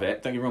a part of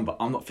it, don't get me wrong, but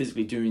I'm not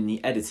physically doing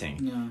the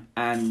editing. Yeah.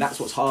 And that's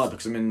what's hard,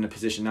 because I'm in a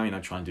position now,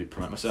 trying to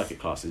promote my circuit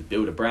classes,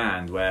 build a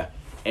brand where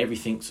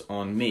everything's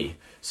on me.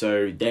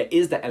 So there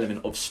is that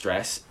element of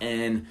stress.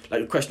 And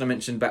like the question I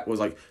mentioned back was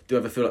like, do I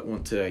ever feel like I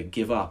want to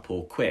give up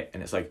or quit?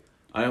 And it's like,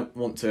 I don't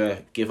want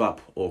to give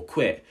up or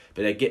quit,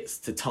 but it gets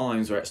to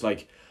times where it's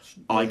like,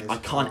 I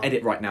can't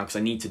edit right now because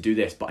I need to do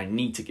this, but I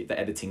need to get the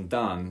editing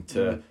done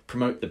to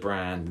promote the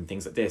brand and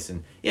things like this.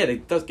 And yeah,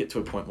 it does get to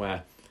a point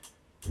where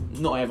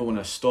not I ever want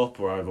to stop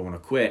or I ever want to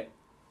quit,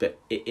 but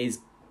it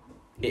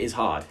is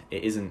hard.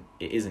 It isn't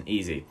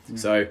easy. Yeah.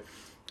 So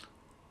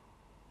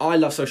I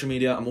love social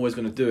media. I'm always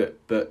going to do it,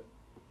 but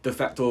the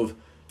fact of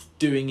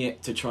doing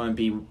it to try and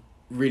be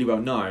really well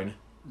known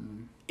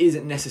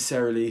isn't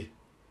necessarily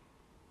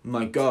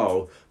my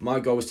goal. My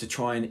goal is to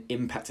try and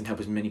impact and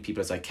help as many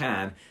people as I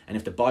can. And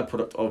if the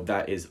byproduct of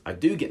that is I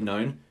do get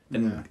known,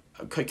 then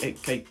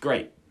okay,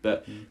 great.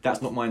 But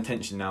that's not my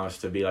intention now, is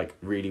to be like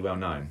really well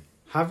known.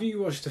 Have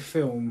you watched the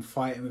film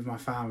Fighting With My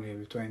Family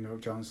with Dwayne The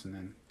Rock Johnson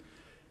then?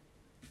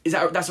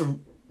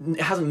 It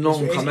hasn't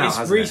long come out, has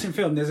it? It's a recent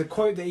film. There's a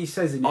quote that he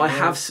says in it. I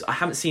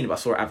haven't seen it, but I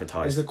saw it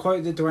advertised. There's a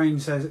quote that Dwayne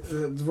says,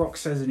 The Rock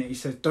says in it. He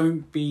says,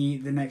 "Don't be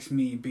the next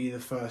me, be the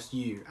first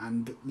you."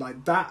 And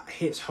like that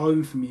hits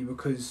home for me,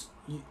 because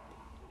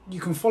you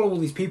can follow all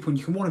these people and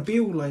you can want to be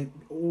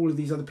all of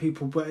these other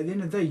people, but at the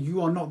end of the day, you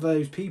are not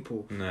those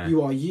people. No.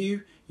 You are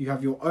you. You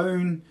have your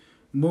own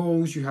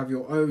morals. You have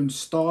your own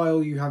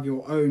style. You have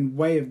your own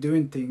way of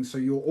doing things. So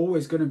you're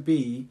always going to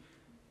be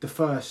the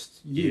first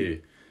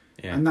you.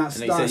 Yeah. And that's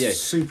super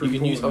important. You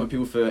can use other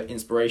people for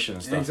inspiration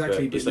and stuff.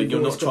 Exactly. But it's like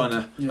you're not trying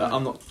to...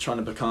 I'm not trying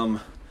to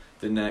become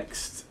the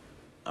next...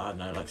 I don't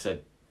know, like I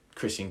said,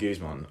 Christian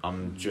Guzman.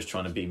 I'm just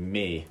trying to be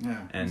me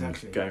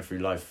going through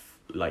life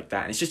like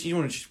that. And it's just, you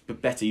want to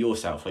just better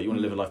yourself. Like, you want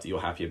to live a life that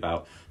you're happy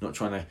about, not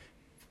trying to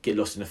get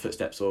lost in the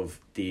footsteps of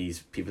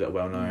these people that are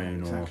well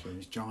known or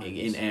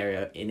in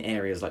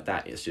areas like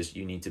that. It's just,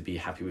 you need to be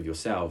happy with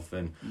yourself.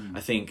 And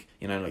I think,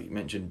 like you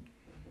mentioned,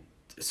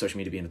 social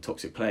media being a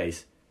toxic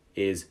place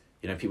is...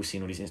 people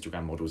seeing all these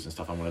Instagram models and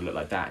stuff. I want to look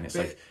like that, and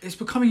it's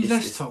becoming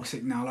less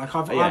toxic now. Like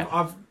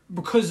I've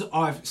because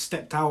I've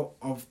stepped out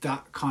of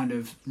that kind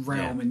of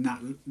realm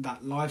and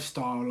that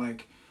lifestyle.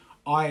 Like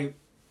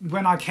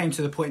when I came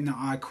to the point that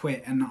I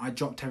quit and I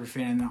dropped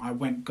everything and I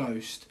went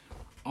ghost,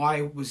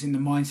 I was in the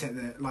mindset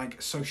that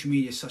like social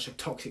media is such a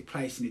toxic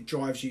place and it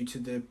drives you to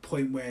the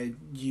point where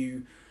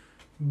you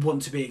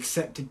want to be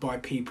accepted by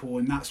people,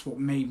 and that's what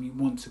made me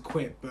want to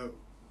quit. But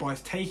by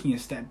taking a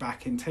step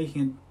back and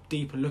taking a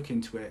deeper look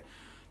into it,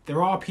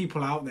 there are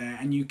people out there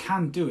and you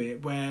can do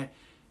it where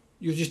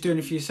you're just doing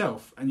it for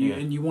yourself and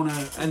you want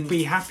to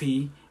be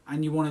happy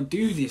and you want to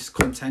do this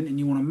content and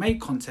you want to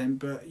make content,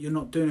 but you're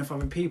not doing it for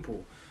other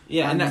people.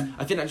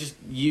 I think that's just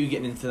you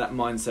getting into that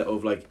mindset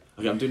of like,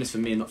 okay, I'm doing this for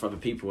me and not for other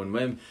people.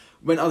 And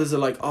when others are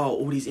like, oh,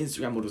 all these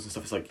Instagram models and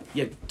stuff, it's like,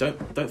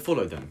 don't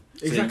follow them.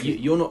 Exactly.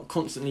 So you're not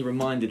constantly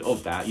reminded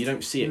of that. You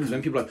don't see it, because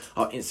when people are like,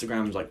 oh,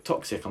 Instagram's like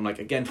toxic, I'm like,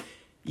 again,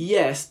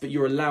 yes, but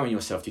you're allowing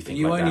yourself to think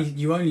that.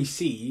 You only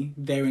see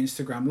their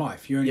Instagram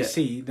life. You only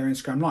see their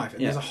Instagram life.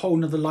 And there's a whole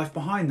nother life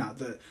behind that.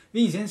 That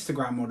these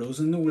Instagram models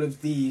and all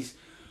of these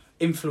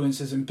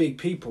influencers and big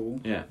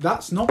people,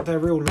 that's not their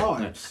real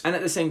lives. No. And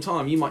at the same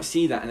time, you might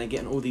see that and they're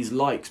getting all these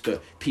likes,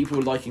 but people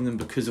are liking them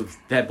because of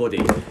their body.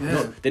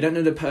 They don't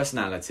know their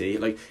personality.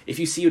 Like, if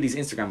you see all these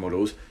Instagram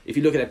models, if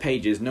you look at their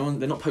pages,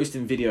 they're not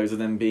posting videos of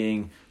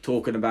them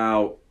talking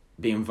about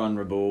being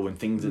vulnerable and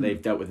things that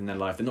they've dealt with in their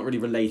life. They're not really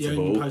relatable.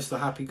 You only post the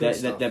happy good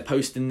stuff. They're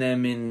posting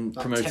them in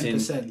like promoting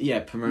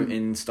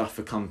 10%. Stuff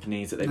for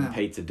companies that they've been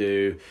paid to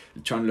do,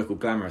 trying to look all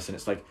glamorous. And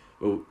it's like,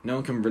 well, no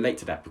one can relate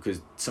to that,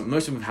 because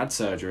most of them have had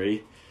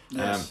surgery.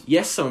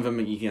 Yes, some of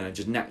them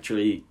just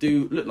naturally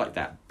do look like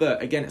that.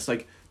 But again, it's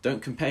like,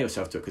 don't compare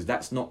yourself to it, because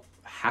that's not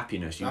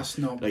happiness. That's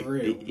not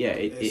real.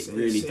 It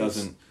really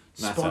doesn't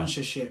matter.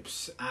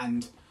 Sponsorships,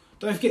 and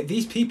don't forget,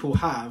 these people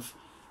have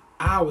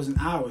hours and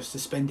hours to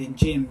spend in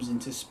gyms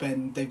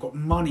and they've got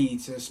money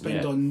to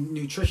spend on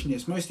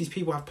nutritionists. Most of these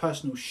people have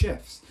personal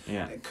chefs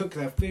that cook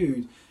their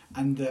food,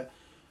 and that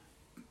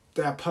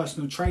they are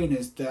personal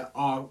trainers that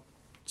are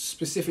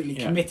specifically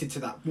committed to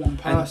that one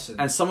person.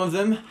 And some of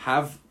them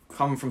have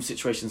come from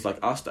situations like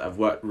us that have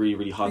worked really,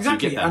 really hard to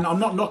get there. And I'm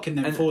not knocking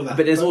them for that.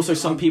 But there's also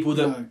some people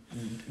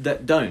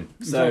that don't.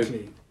 So,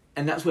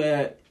 and that's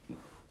where,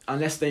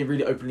 unless they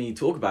really openly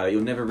talk about it,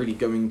 you're never really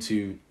going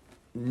to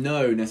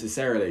know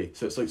necessarily.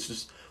 So it's like, it's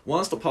just,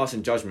 one, stop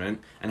passing judgment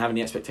and having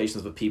the expectations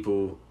of the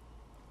people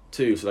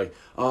too. So like,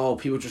 oh,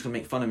 people are just gonna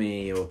make fun of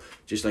me, or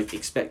just like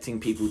expecting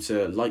people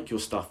to like your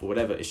stuff or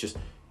whatever. It's just,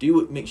 do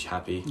what makes you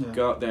happy.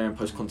 Go out there and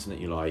post content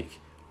that you like,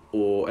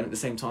 and at the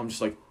same time,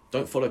 just like,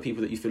 don't follow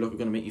people that you feel like are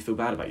going to make you feel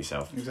bad about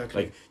yourself.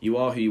 Exactly. Like, you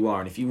are who you are,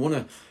 and if you want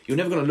to, you're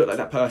never going to look like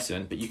that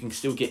person, but you can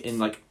still get in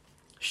like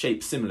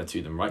shape similar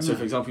to them, right? So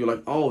for example, you're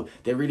like, oh,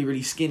 they're really,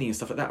 really skinny and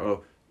stuff like that.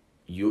 Well,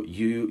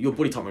 your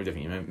body type may be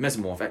different, you know,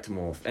 mesomorph,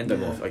 ectomorph,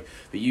 endomorph, like,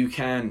 but you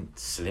can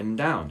slim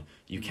down,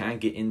 you can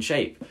get in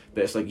shape.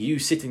 But it's like you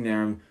sitting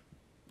there and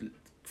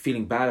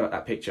feeling bad about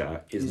that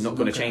picture is not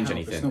going to change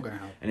anything. It's not going to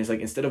help. And it's like,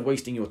 instead of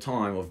wasting your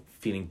time of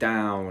feeling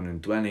down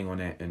and dwelling on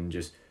it and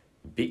just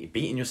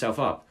beating yourself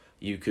up,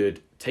 you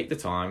could take the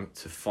time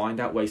to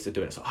find out ways to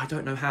do it. So I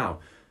don't know how.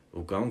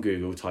 Well, go on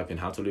Google, type in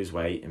how to lose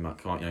weight, and you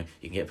know,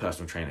 you can get a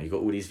personal trainer. You've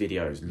got all these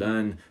videos.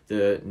 Learn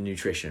the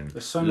nutrition.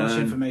 There's so much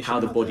information.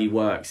 How the body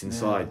works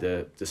inside,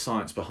 the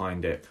science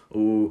behind it,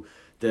 all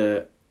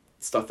the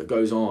stuff that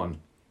goes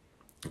on,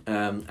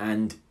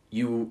 and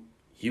you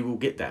will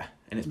get there.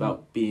 And it's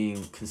about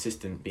being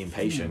consistent, being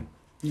patient.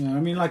 Yeah,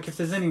 I mean, like, if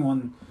there's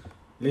anyone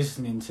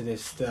listening to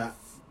this that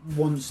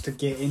wants to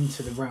get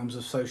into the realms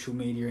of social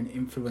media and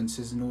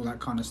influencers and all that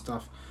kind of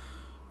stuff,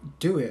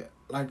 do it.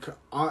 Like,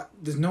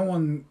 there's no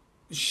one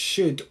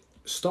should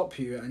stop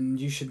you, and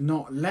you should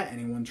not let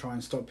anyone try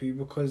and stop you,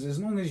 because as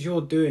long as you're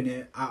doing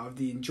it out of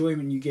the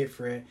enjoyment you get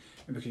for it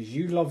and because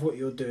you love what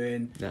you're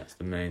doing, that's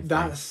the main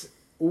thing.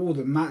 All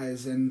that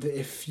matters. And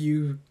if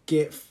you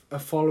get a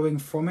following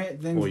from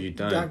it, then or you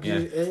don't,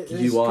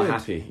 you are good.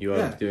 Happy, you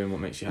are doing what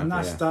makes you happy,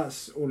 and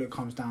that's all it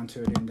comes down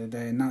to at the end of the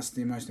day, and that's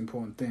the most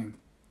important thing.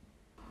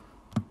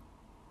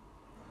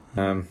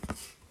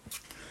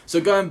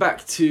 So going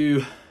back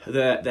to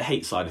the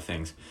hate side of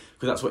things,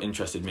 because that's what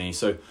interested me.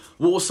 So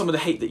what was some of the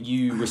hate that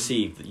you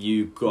received, that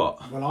you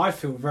got? Well, I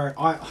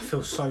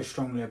feel so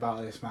strongly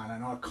about this, man,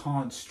 and I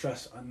can't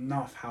stress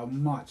enough how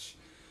much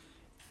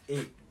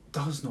it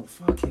does not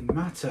fucking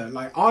matter.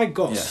 Like, I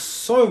got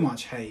so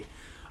much hate.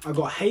 I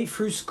got hate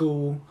through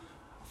school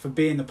for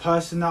being the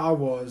person that I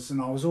was,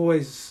 and I was a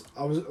weird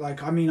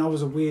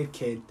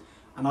kid,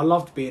 and I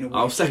loved being a weird kid.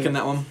 I'll second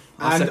that one.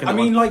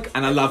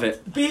 And I love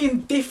it.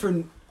 Being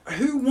different.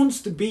 Who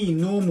wants to be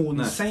normal and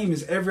the same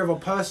as every other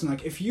person?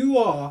 Like, if you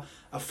are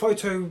a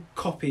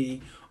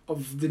photocopy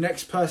of the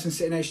next person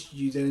sitting next to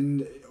you,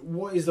 then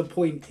what is the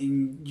point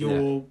in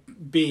your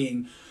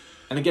being?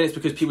 And again, it's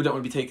because people don't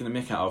want to be taken the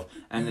mick out of,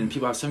 and then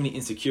people have so many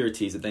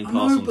insecurities that they pass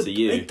on to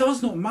you. It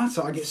does not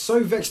matter. I get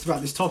so vexed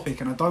about this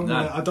topic, and I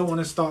don't want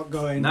to start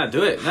going. No,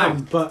 do it. No,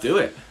 but do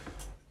it.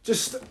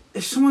 Just,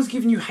 if someone's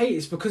giving you hate,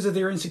 it's because of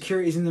their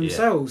insecurities in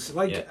themselves. Yeah.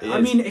 Like, I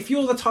mean, if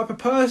you're the type of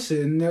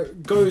person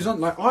that goes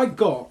on, like I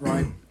got,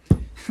 right?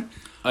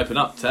 Open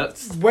up, tell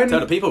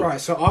the people.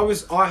 Right, so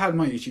I had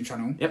my YouTube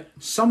channel. Yep.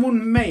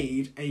 Someone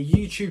made a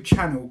YouTube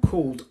channel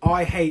called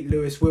I Hate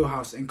Lewis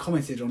Wheelhouse and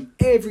commented on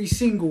every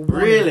single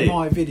one of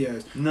my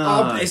videos.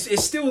 No.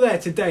 It's still there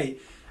to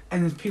date.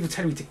 And there's people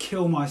telling me to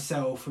kill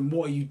myself and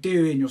what are you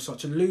doing? You're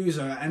such a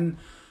loser. And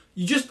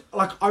you just,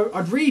 like,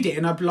 I'd read it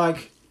and I'd be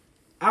like,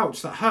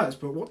 ouch, that hurts,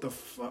 but what the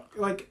fuck?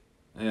 Like,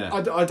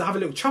 I'd have a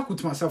little chuckle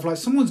to myself, like,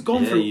 someone's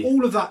gone through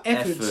all of that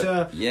effort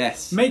to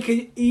make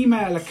an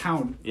email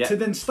account, to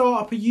then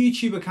start up a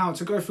YouTube account,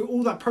 to go through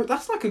all that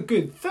that's like a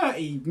good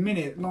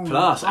 30-minute long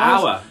plus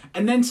hour,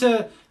 and then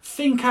to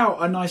think out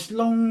a nice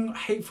long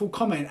hateful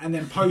comment and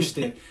then post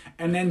it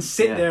and then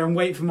sit there and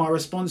wait for my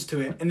response to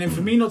it, and then for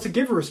me not to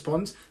give a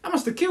response, that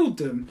must have killed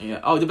them.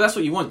 That's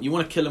what you want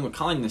to kill them with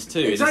kindness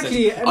too.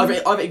 Exactly.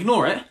 Either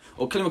ignore it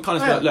or kill them with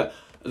kindness. Like, look,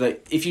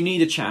 like, if you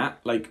need a chat,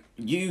 like,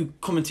 you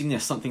commenting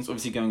this, something's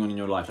obviously going on in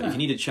your life. Like, if you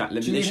need a chat,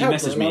 literally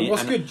message me. Like,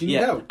 what's good? Do you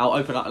need help? I'll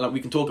open up, like, we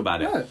can talk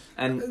about it.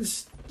 And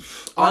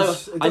I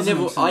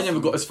never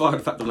got as far as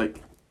the fact of,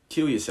 like,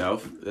 kill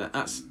yourself.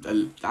 That's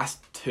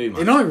too much.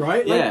 You know,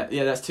 right? Like,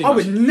 that's too much. I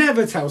would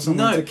never tell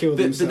someone to kill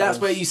themselves. But that's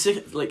where you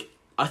sit, like,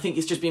 I think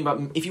it's just being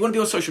about, if you want to be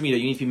on social media,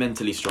 you need to be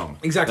mentally strong.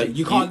 Exactly. Like,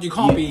 you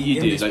can't be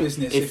in this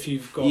business if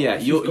you've got...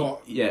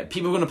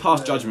 people are going to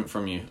pass judgment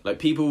from you. Like,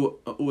 people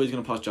are always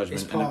going to pass judgment.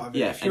 It's part of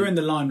it. If you're in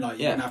the limelight,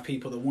 you're going to have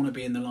people that want to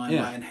be in the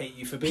limelight and hate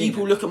you for being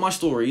People look at my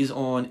stories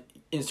on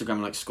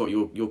Instagram like, Scott,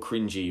 you're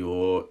cringy,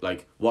 or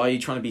like, why are you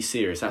trying to be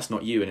serious? That's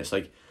not you. And it's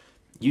like,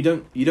 you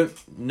don't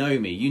know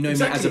me. You know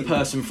me as a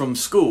person from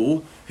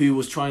school who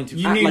was trying to...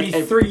 You knew me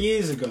 3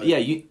 years ago.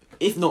 Yeah,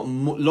 if not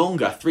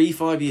longer,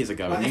 3-5 years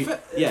ago. Like,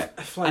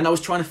 and I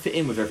was trying to fit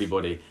in with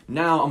everybody.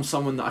 Now I'm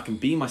someone that I can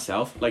be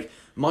myself. Like,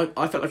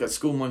 I felt like at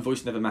school my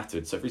voice never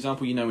mattered. So, for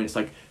example, you know, when it's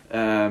like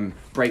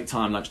break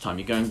time, lunchtime,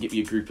 you go and get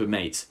your group of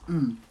mates.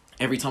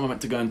 Every time I went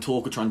to go and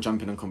talk or try and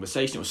jump in a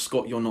conversation, it was,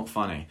 Scott, you're not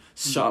funny.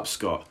 Shut up,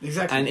 Scott.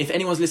 Exactly. And if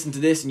anyone's listened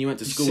to this and you went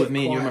to school with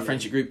me and you're in my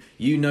friendship group,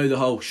 you know the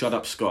whole shut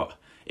up, Scott.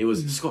 It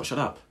was, Scott, shut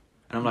up.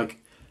 And I'm like,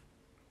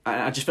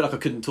 I just felt like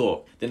I couldn't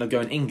talk. Then I'd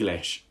go in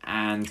English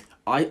and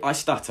I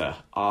stutter.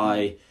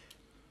 I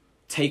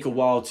take a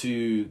while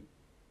to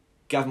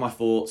gather my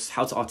thoughts,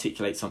 how to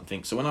articulate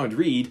something. So when I would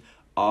read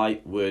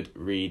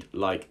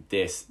like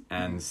this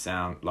and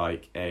sound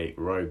like a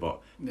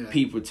robot. Yeah.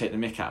 People would take the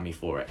mick out of me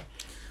for it.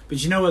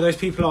 But you know where those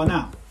people are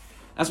now?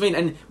 That's what I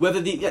mean. And whether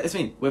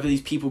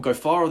these people go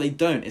far or they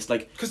don't, it's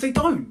like... Because they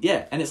don't.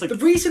 Yeah, and it's like... The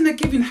reason they're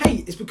giving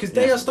hate is because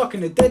they are stuck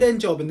in a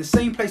dead-end job in the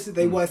same place that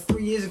they were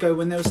 3 years ago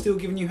when they were still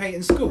giving you hate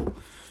in school.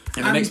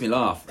 And it makes me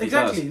laugh.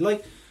 Exactly.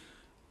 Like,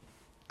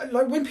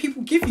 like when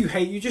people give you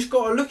hate, you just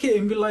got to look at it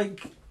and be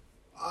like,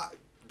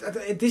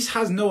 this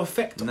has no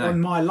effect on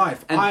my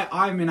life.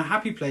 I'm in a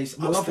happy place.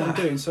 I love what I'm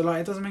doing. So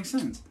like, it doesn't make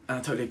sense. And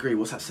I totally agree.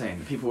 What's that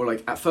saying? People are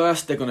like, at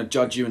first they're going to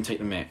judge you and take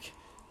the mick.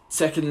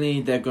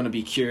 Secondly, they're going to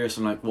be curious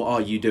and like, what are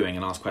you doing,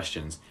 and ask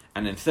questions.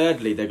 And then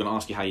thirdly, they're going to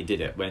ask you how you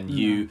did it when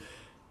you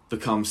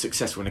become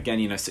successful. And again,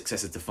 you know,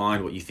 success is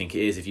defined what you think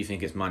it is. If you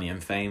think it's money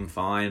and fame,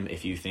 fine.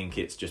 If you think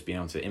it's just being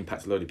able to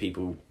impact a load of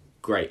people,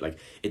 great. Like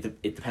it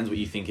depends what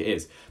you think it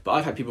is. But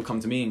I've had people come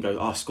to me and go,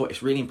 "Oh, Scott,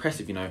 it's really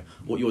impressive, you know,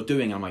 what you're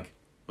doing." I'm like,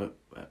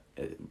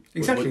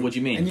 exactly. What do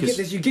you mean? And you get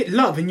this, you get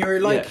love, and you're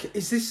like,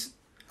 is this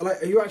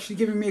like, are you actually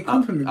giving me a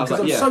compliment? Because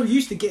I'm so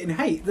used to getting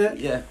hate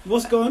that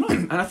what's going on?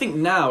 And I think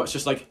now it's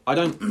just like I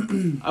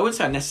wouldn't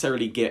say I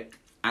necessarily get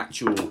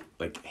actual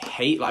like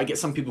hate. Like I get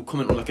some people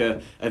comment on like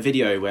a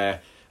video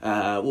where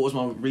what was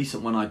my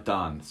recent one I'd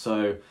done?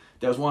 So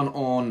there was one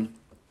on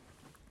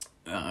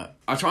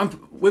I try and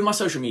with my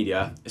social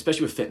media,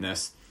 especially with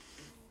fitness,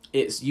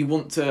 it's you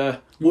want to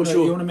you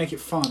want to make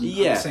it fun.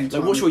 Yeah, at the same time.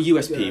 like what's your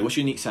USP? What's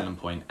your unique selling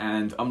point?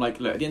 And I'm like,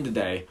 look, at the end of the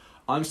day,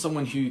 I'm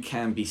someone who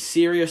can be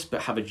serious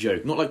but have a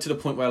joke. Not like to the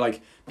point where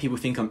like people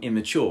think I'm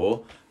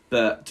immature,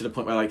 but to the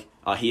point where like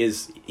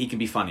he can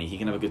be funny, he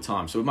can have a good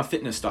time. So with my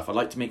fitness stuff, I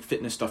like to make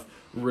fitness stuff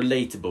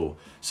relatable.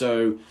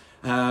 So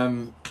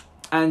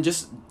and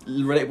just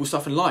relatable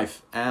stuff in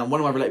life. And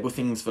one of my relatable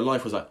things for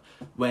life was like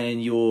when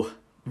you're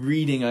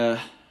reading a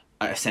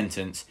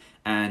sentence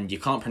and you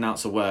can't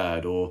pronounce a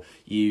word, or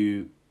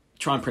you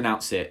try and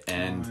pronounce it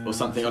or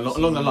something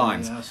along the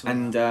lines.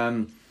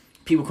 And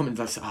people comment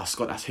like, "Oh,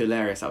 Scott, that's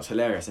hilarious. That was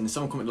hilarious." And then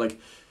someone commented like,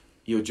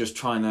 "You're just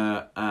trying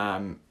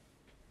to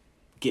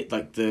get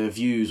like the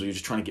views, or you're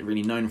just trying to get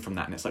really known from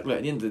that." And it's like, look,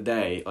 at the end of the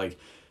day, like.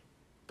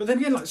 But then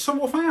again, like, so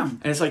what if I am?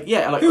 And it's like,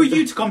 yeah, like, who are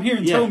you to come here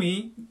and tell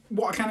me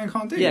what I can and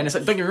can't do? Yeah, and it's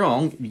like, don't get me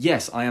wrong.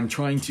 Yes, I am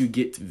trying to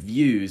get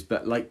views,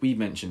 but like we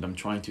mentioned, I'm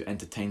trying to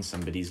entertain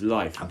somebody's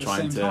life. I'm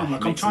trying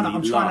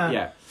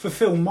to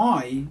fulfill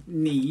my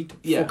need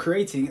for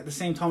creating at the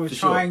same time as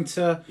trying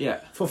to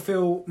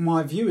fulfill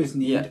my viewers'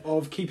 need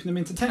of keeping them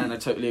entertained. And I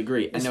totally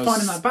agree. It's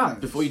finding that balance.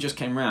 Before you just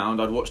came round,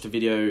 I'd watched a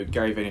video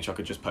Gary Vaynerchuk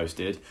had just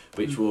posted,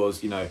 which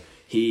was, you know,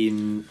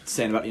 he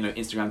saying about, you know,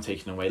 Instagram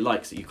taking away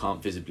likes, that you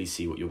can't visibly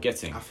see what you're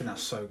getting. I think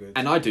that's so good.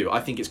 And I do.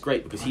 I think it's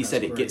great because he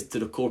said it gets to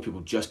the core of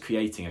people just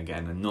creating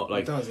again and not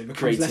like it does. It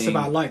becomes less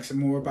about likes and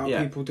more about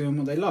people doing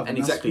what they love. And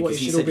exactly, because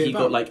he said he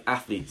got like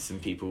athletes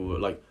and people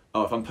like,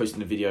 oh, if I'm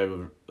posting a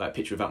video like a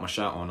picture without my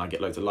shirt on, I get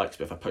loads of likes,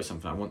 but if I post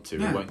something I want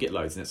to, it won't get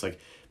loads. And it's like,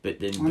 but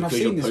then because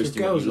you're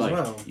posting what you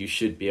like, you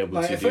should be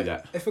able to do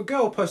that. If a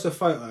girl posts a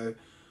photo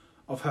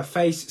of her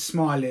face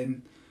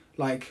smiling,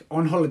 like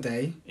on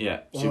holiday,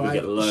 she will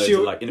get loads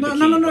of like in a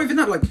bikini. No, even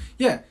that. Like,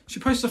 she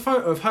posts a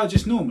photo of her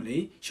just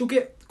normally, she'll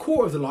get a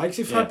quarter of the likes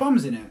if her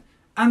bum's in it,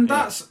 and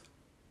that's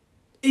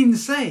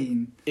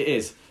insane. It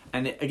is.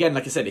 And again,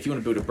 like I said, if you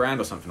want to build a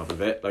brand or something off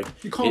of it, like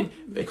you can't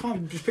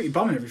just put your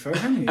bum in every photo,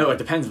 can you? Oh, it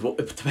depends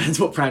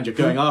what brand you're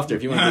going after.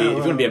 If you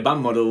want to be a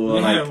bum model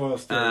or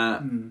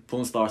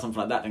porn star or something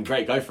like that, then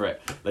great, go for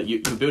it. Like you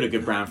can build a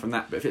good brand from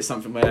that. But if it's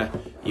something where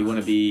you want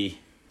to be,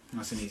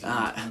 that's an easy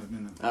I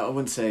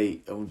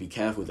wouldn't be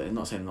careful with it. I'm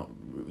not saying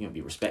not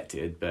be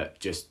respected, but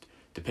just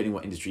depending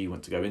what industry you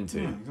want to go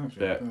into. Yeah, exactly.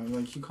 But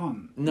like you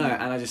can't. No,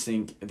 and I just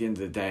think at the end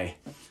of the day,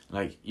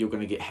 like you're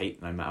gonna get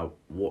hate no matter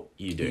what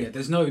you do. Yeah,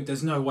 there's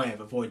no way of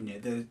avoiding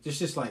it. There's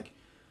just like,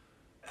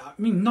 I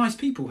mean, nice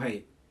people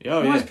hate.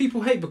 Nice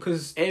people hate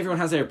because everyone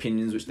has their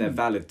opinions, which they're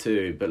valid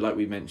too. But like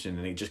we mentioned,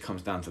 and it just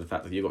comes down to the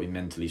fact that you've got to be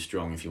mentally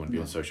strong if you want to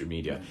be on social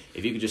media. Yeah.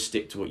 If you could just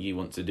stick to what you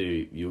want to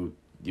do,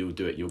 you'll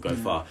do it. You'll go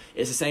far.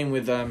 It's the same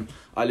with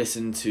I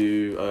listened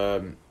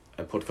to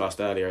a podcast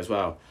earlier as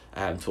well,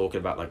 talking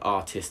about like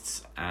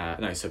artists.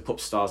 So pop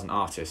stars and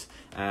artists,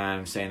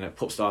 saying that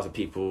pop stars are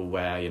people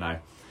where, you know,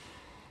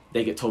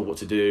 they get told what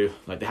to do,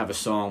 like they have a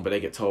song, but they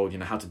get told, you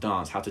know, how to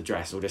dance, how to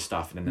dress, all this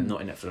stuff, and then they're not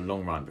in it for the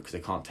long run because they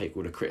can't take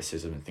all the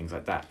criticism and things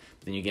like that.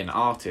 But then you get an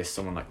artist,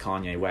 someone like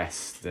Kanye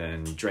West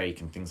and Drake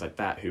and things like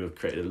that, who have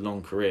created a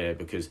long career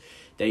because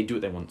they do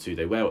what they want to,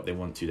 they wear what they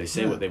want to, they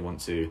say what they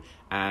want to,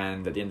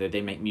 and at the end of the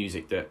day, they make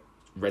music that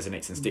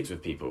resonates and sticks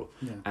with people,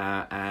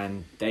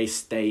 and they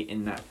stay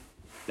in that.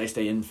 They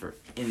stay in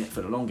it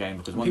for the long game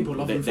because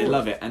they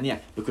love it,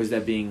 and because they're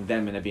being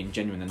them and they're being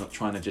genuine. They're not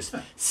trying to just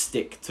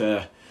stick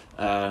to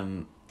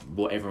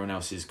what everyone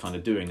else is kind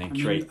of doing. They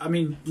create. I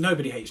mean,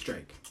 nobody hates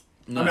Drake.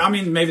 No. I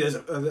mean, maybe there's.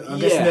 I'm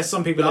guessing there's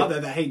some people out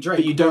there that hate Drake.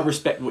 But you don't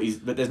respect what he's.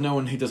 But there's no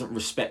one who doesn't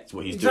respect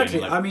what he's doing.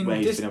 And, like, I mean, where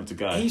he's been able to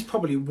go. He's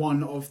probably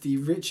one of the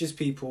richest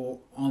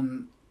people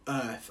on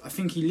earth. I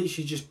think he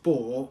literally just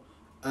bought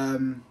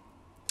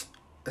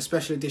a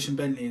special edition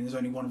Bentley, and there's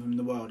only one of them in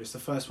the world. It's the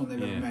first one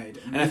they've ever made.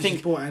 And I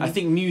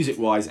think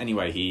music-wise,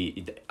 anyway,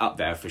 he up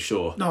there for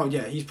sure. No,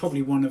 yeah, he's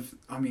probably one of.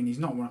 I mean, he's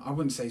not one. I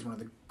wouldn't say he's one of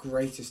the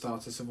greatest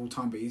artists of all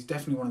time, but he's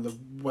definitely one of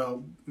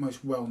the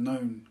most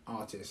well-known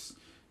artists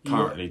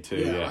Currently, too.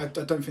 Yeah. I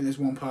don't think there's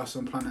one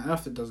person on planet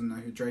Earth that doesn't know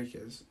who Drake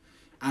is,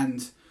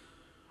 and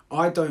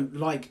I don't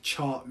like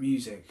chart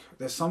music.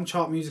 There's some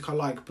chart music I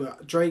like,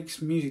 but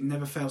Drake's music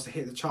never fails to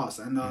hit the charts,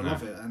 and I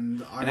love it.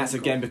 And that's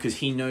again because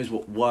he knows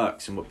what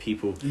works and what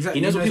people... Exactly.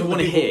 He knows what people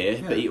want to hear,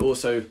 yeah. but he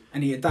also...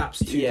 And he adapts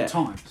to the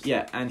times.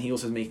 Yeah, and he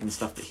also is making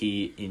stuff that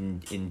he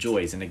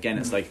enjoys. And again,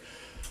 it's like,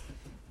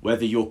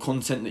 whether your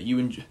content that you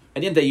enjoy...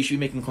 At the end of the day, you should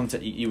be making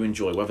content that you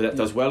enjoy, whether that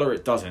does well or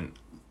it doesn't.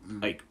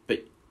 Like,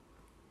 but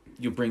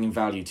you're bringing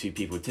value to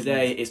people.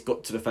 Today, it's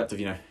got to the fact of,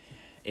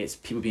 it's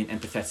people being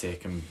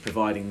empathetic and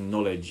providing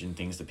knowledge and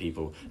things to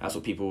people. That's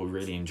what people are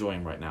really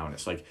enjoying right now. And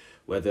it's like,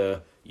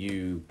 whether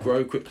you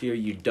grow quickly or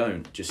you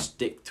don't, just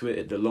stick to it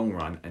at the long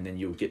run, and then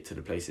you'll get to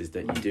the places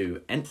that you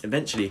do and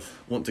eventually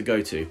want to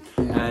go to.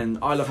 Yeah. And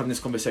I love having this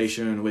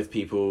conversation with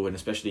people, and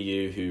especially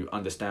you, who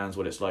understands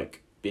what it's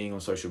like being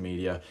on social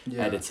media,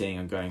 editing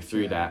and going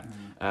through that.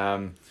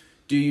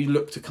 Do you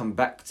look to come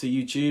back to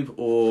YouTube,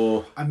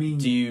 or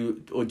do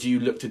you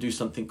look to do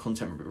something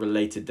content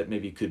related that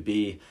maybe could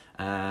be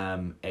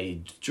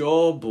a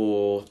job?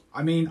 Or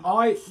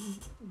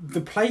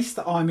the place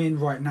that I'm in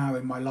right now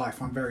in my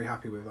life, I'm very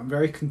happy with. I'm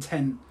very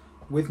content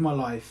with my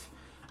life,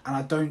 and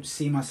I don't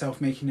see myself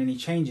making any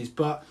changes.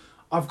 But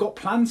I've got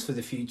plans for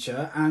the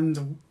future,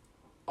 and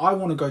I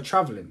want to go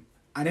travelling.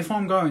 And if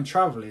I'm going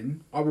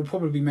travelling, I will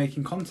probably be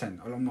making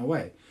content along my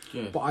way.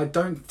 Yeah. But I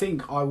don't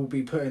think I will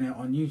be putting it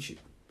on YouTube.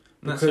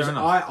 Because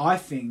I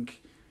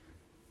think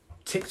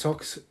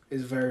TikTok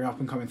is a very up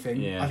and coming thing.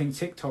 Yeah. I think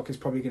TikTok is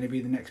probably going to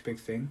be the next big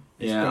thing.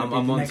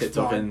 I'm on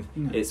TikTok, and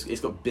it's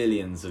got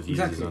billions of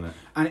users on it.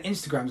 And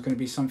Instagram is going to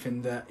be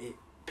something that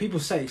people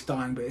say it's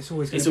dying, but it's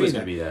always going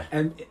to be there.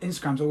 And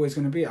Instagram's always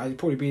going to be. I'll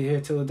probably be here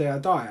till the day I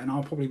die, and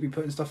I'll probably be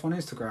putting stuff on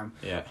Instagram.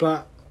 Yeah.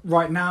 But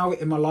right now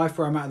in my life,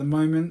 where I'm at the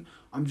moment,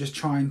 I'm just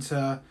trying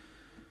to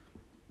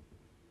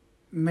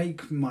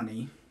make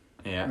money.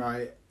 Yeah.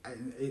 Right.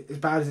 As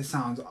bad as it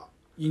sounds,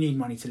 you need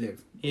money to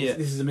live. Yeah.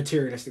 This is a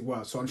materialistic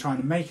world, so I'm trying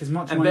to make as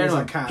much money as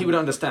I can. People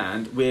don't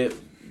understand.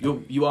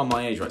 You are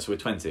my age, right? So we're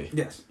 20.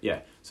 Yes.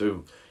 Yeah.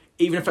 So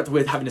even in fact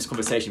we're having this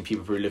conversation,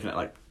 people are probably looking at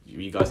like,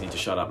 you guys need to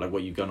shut up. Like,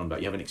 what you've gone on about?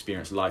 You haven't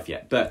experienced life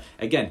yet. But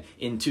again,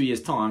 in 2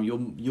 years' time, your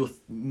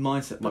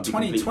mindset might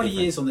be 20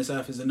 years on this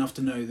earth is enough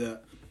to know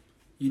that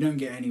you don't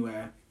get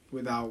anywhere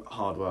without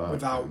hard work,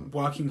 without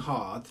working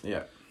hard.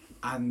 Yeah.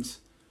 And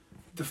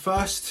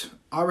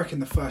I reckon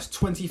the first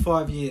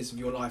 25 years of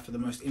your life are the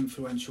most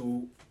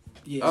influential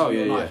years of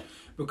your life.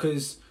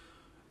 Because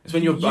it's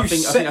when I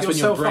think that's when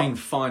your brain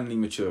finally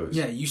matures.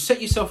 Yeah, you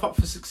set yourself up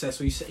for success,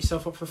 or you set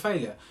yourself up for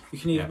failure. You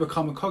can either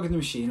become a cog in the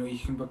machine, or you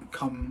can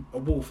become a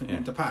wolf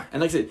in the pack.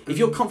 And like I said, if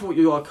you're comfortable with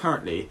what you are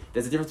currently,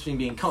 there's a difference between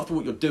being comfortable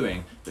with what you're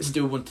doing, but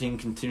still wanting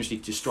continuously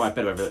to strive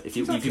better. If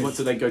you want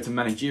to go to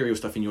managerial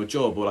stuff in your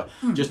job, or like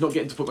just not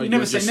getting to the point where you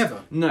never say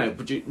never. No,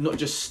 but you not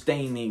just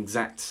staying the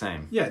exact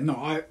same. Yeah,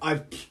 no,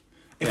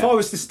 If I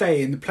was to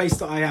stay in the place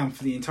that I am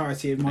for the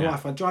entirety of my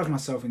life, I'd drive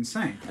myself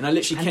insane. And I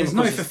literally there's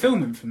no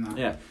fulfillment from that.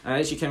 Yeah, and I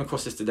literally came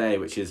across this today,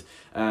 which is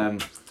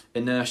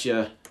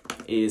inertia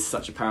is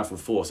such a powerful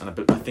force, and I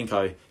think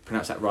I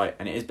pronounced that right.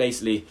 And it is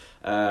basically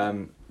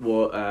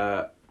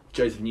what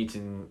Joseph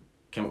Newton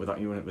came up with, like,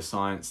 with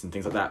science and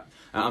things like that.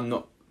 And I'm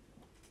not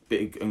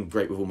big and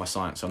great with all my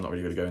science, so I'm not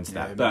really going to go into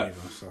that. But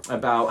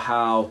about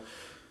how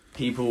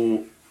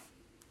people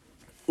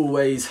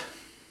always...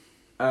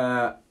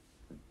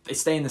 they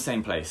stay in the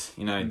same place,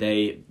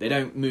 they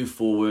don't move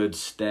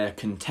forwards, they're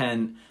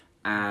content,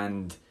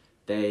 and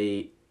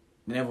they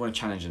never want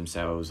to challenge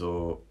themselves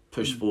or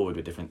push forward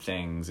with different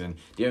things, and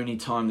the only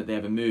time that they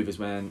ever move is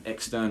when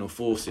external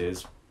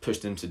forces push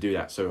them to do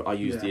that. So I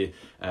use the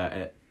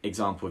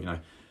example of,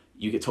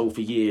 you get told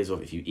for years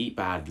of, if you eat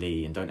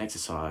badly and don't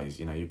exercise,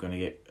 you're going to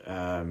get,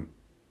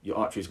 your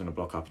artery is going to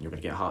block up and you're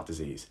going to get heart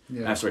disease.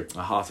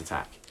 A heart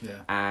attack. Yeah.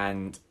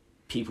 And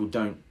people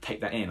don't take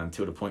that in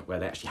until the point where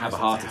they actually have a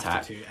heart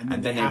attack,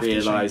 and then they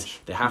realise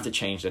they have to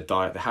change their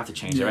diet, they have to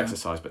change their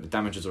exercise, but the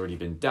damage has already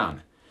been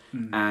done.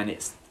 And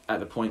it's at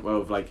the point where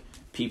like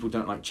people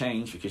don't like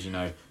change, because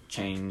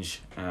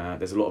change,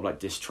 there's a lot of like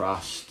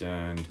distrust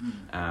and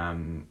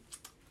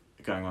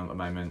going on at the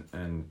moment,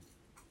 and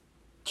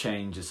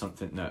change is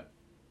something that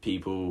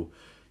people,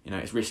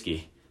 it's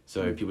risky,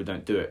 so people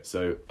don't do it.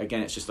 So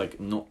again, it's just like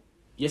not...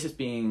 Yes, it's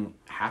being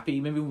happy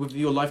maybe with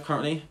your life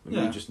currently, but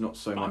maybe just not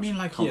so much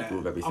comfortable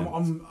with everything.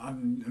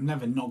 I'm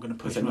never not going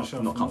to push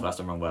myself. Not comfortable, that's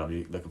the wrong word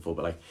I'm looking for,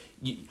 but like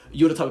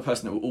you're the type of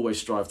person that will always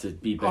strive to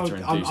be better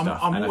and do stuff.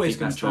 I'm always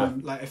going to try,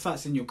 like, if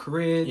that's in your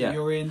career that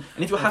you're in.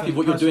 And if you're happy with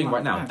what you're doing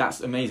right now,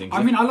 that's amazing.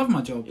 I love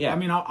my job. Yeah.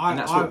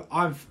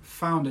 I've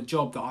found a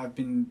job that I've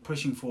been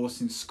pushing for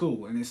since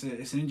school, and it's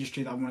an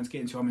industry that I wanted to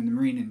get into. I'm in the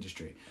marine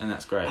industry. And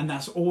that's great. And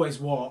that's always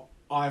what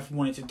I've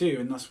wanted to do,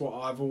 and that's what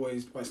I've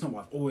always... Well, it's not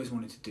what I've always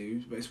wanted to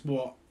do, but it's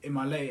what, in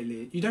my later...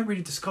 You don't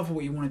really discover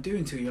what you want to do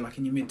until you're like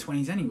in your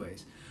mid-20s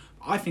anyways.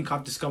 I think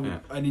I've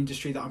discovered an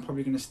industry that I'm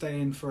probably going to stay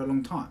in for a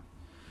long time.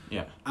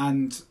 Yeah.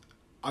 And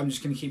I'm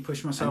just going to keep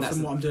pushing myself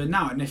in what I'm doing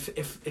now. And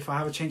if I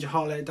have a change of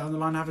heart later down the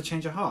line, I have a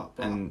change of heart.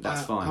 But and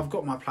that's fine. I've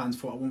got my plans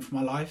for what I want for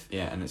my life.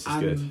 Yeah, and it's just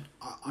good.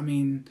 I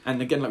mean...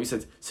 And again, like we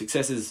said,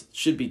 successes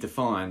should be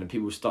defined, and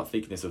people will start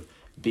thinking this of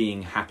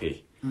being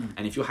happy.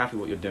 And if you're happy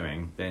with what you're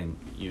doing, then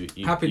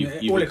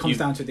happiness. All it comes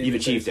down to you've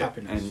achieved it,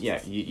 happiness.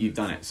 and you've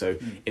done it. So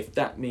if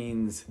that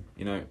means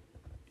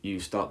you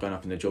start going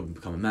up in the job and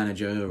become a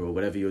manager or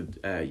whatever you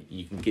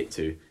can get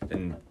to,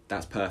 then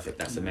that's perfect.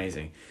 That's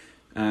amazing.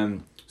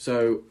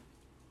 So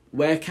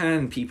where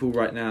can people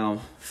right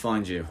now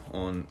find you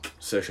on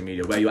social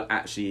media, where you're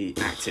actually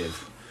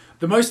active?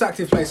 The most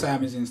active place I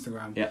am is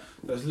Instagram. Yeah.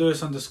 There's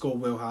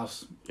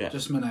Lewis_Wheelhouse. Yeah.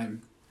 Just my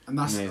name. And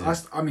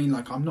that's I mean,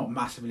 like, I'm not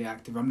massively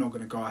active. I'm not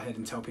going to go ahead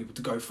and tell people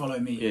to go follow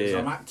me because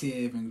I'm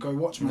active and go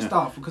watch my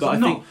stuff, because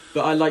I'm not.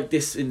 But I like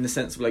this in the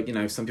sense of, like,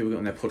 some people get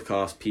on their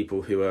podcast,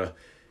 people who are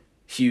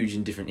huge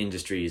in different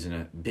industries and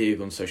are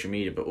big on social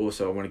media, but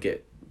also I want to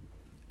get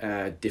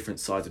different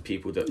sides of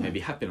people that maybe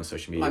have been on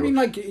social media. I mean,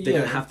 like, they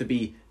don't have to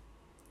be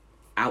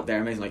out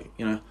there amazing.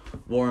 Like,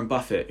 Warren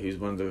Buffett, who's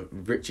one of the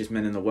richest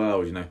men in the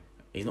world,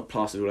 he's not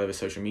plastered all over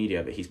social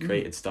media, but he's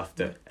created stuff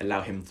that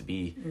allow him to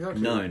be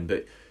known.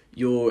 But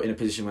you're in a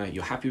position where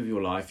you're happy with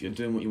your life, you're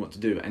doing what you want to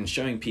do, and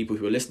showing people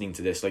who are listening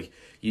to this, like,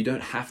 you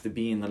don't have to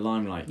be in the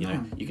limelight.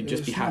 You can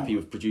just be happy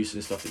with producing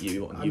the stuff that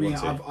you want.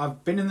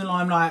 I've been in the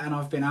limelight and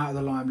I've been out of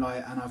the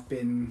limelight, and I've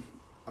been.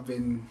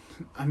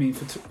 I mean,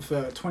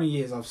 for 20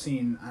 years, I've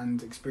seen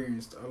and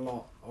experienced a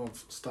lot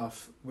of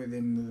stuff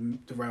within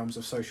the realms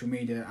of social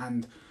media,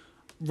 and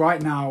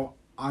right now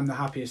I'm the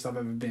happiest I've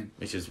ever been.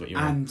 Which is what you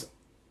and want.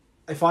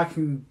 If I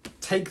can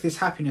take this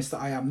happiness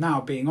that I am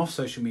now, being off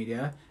social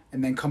media,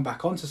 and then come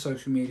back onto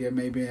social media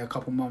maybe a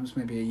couple months,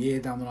 maybe a year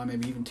down the line,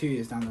 maybe even 2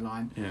 years down the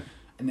line,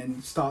 and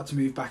then start to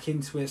move back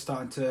into it,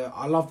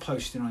 I love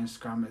posting on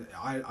Instagram.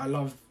 I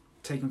love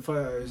taking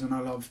photos, and I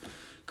love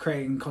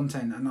creating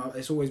content, and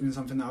it's always been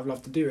something that I've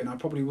loved to do, and I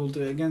probably will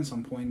do it again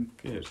some point.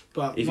 Good.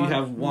 But if you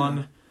have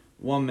one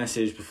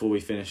message before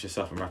we finish this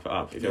up and wrap it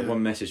up, if you have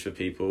one message for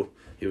people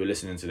who are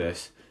listening to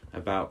this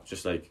about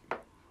just, like,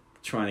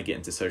 trying to get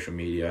into social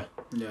media,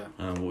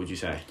 what would you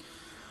say?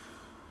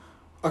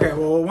 Okay,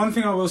 well, one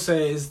thing I will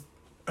say is,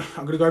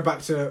 I'm going to go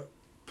back to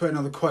put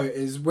another quote,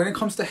 is when it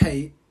comes to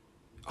hate,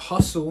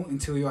 hustle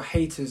until your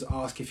haters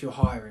ask if you're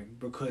hiring,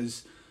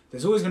 because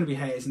there's always going to be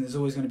haters and there's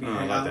always going to be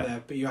hate out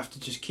there, but you have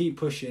to just keep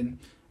pushing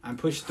and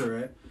push through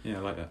it. Yeah,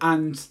 I like that.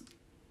 And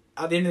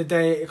at the end of the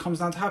day, it comes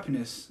down to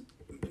happiness.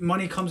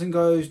 Money comes and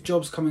goes,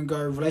 jobs come and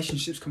go,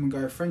 relationships come and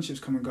go, friendships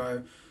come and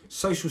go,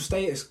 social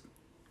status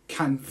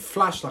can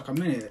flash like a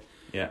minute.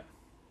 Yeah.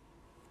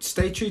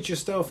 Stay true to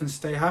yourself and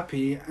stay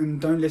happy, and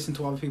don't listen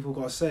to what other people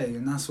got to say,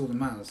 and that's all that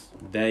matters.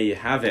 There you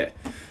have it.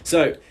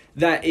 So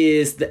that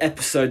is the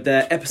episode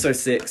there, episode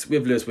 6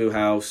 with Lewis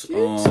Wheelhouse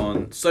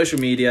on social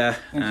media.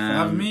 Thanks for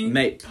having me.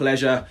 Mate,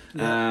 pleasure.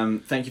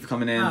 Thank you for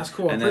coming in. That's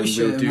cool. And then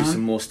we'll do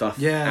some more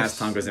stuff as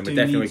time goes in. We're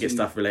definitely going to get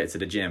stuff related to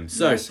the gym.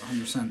 So, yes,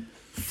 100%.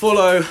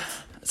 Follow,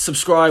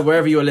 subscribe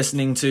wherever you're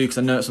listening to, because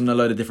I know it's on a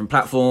load of different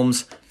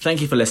platforms.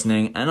 Thank you for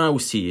listening, and I will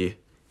see you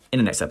in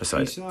the next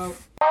episode. Peace out.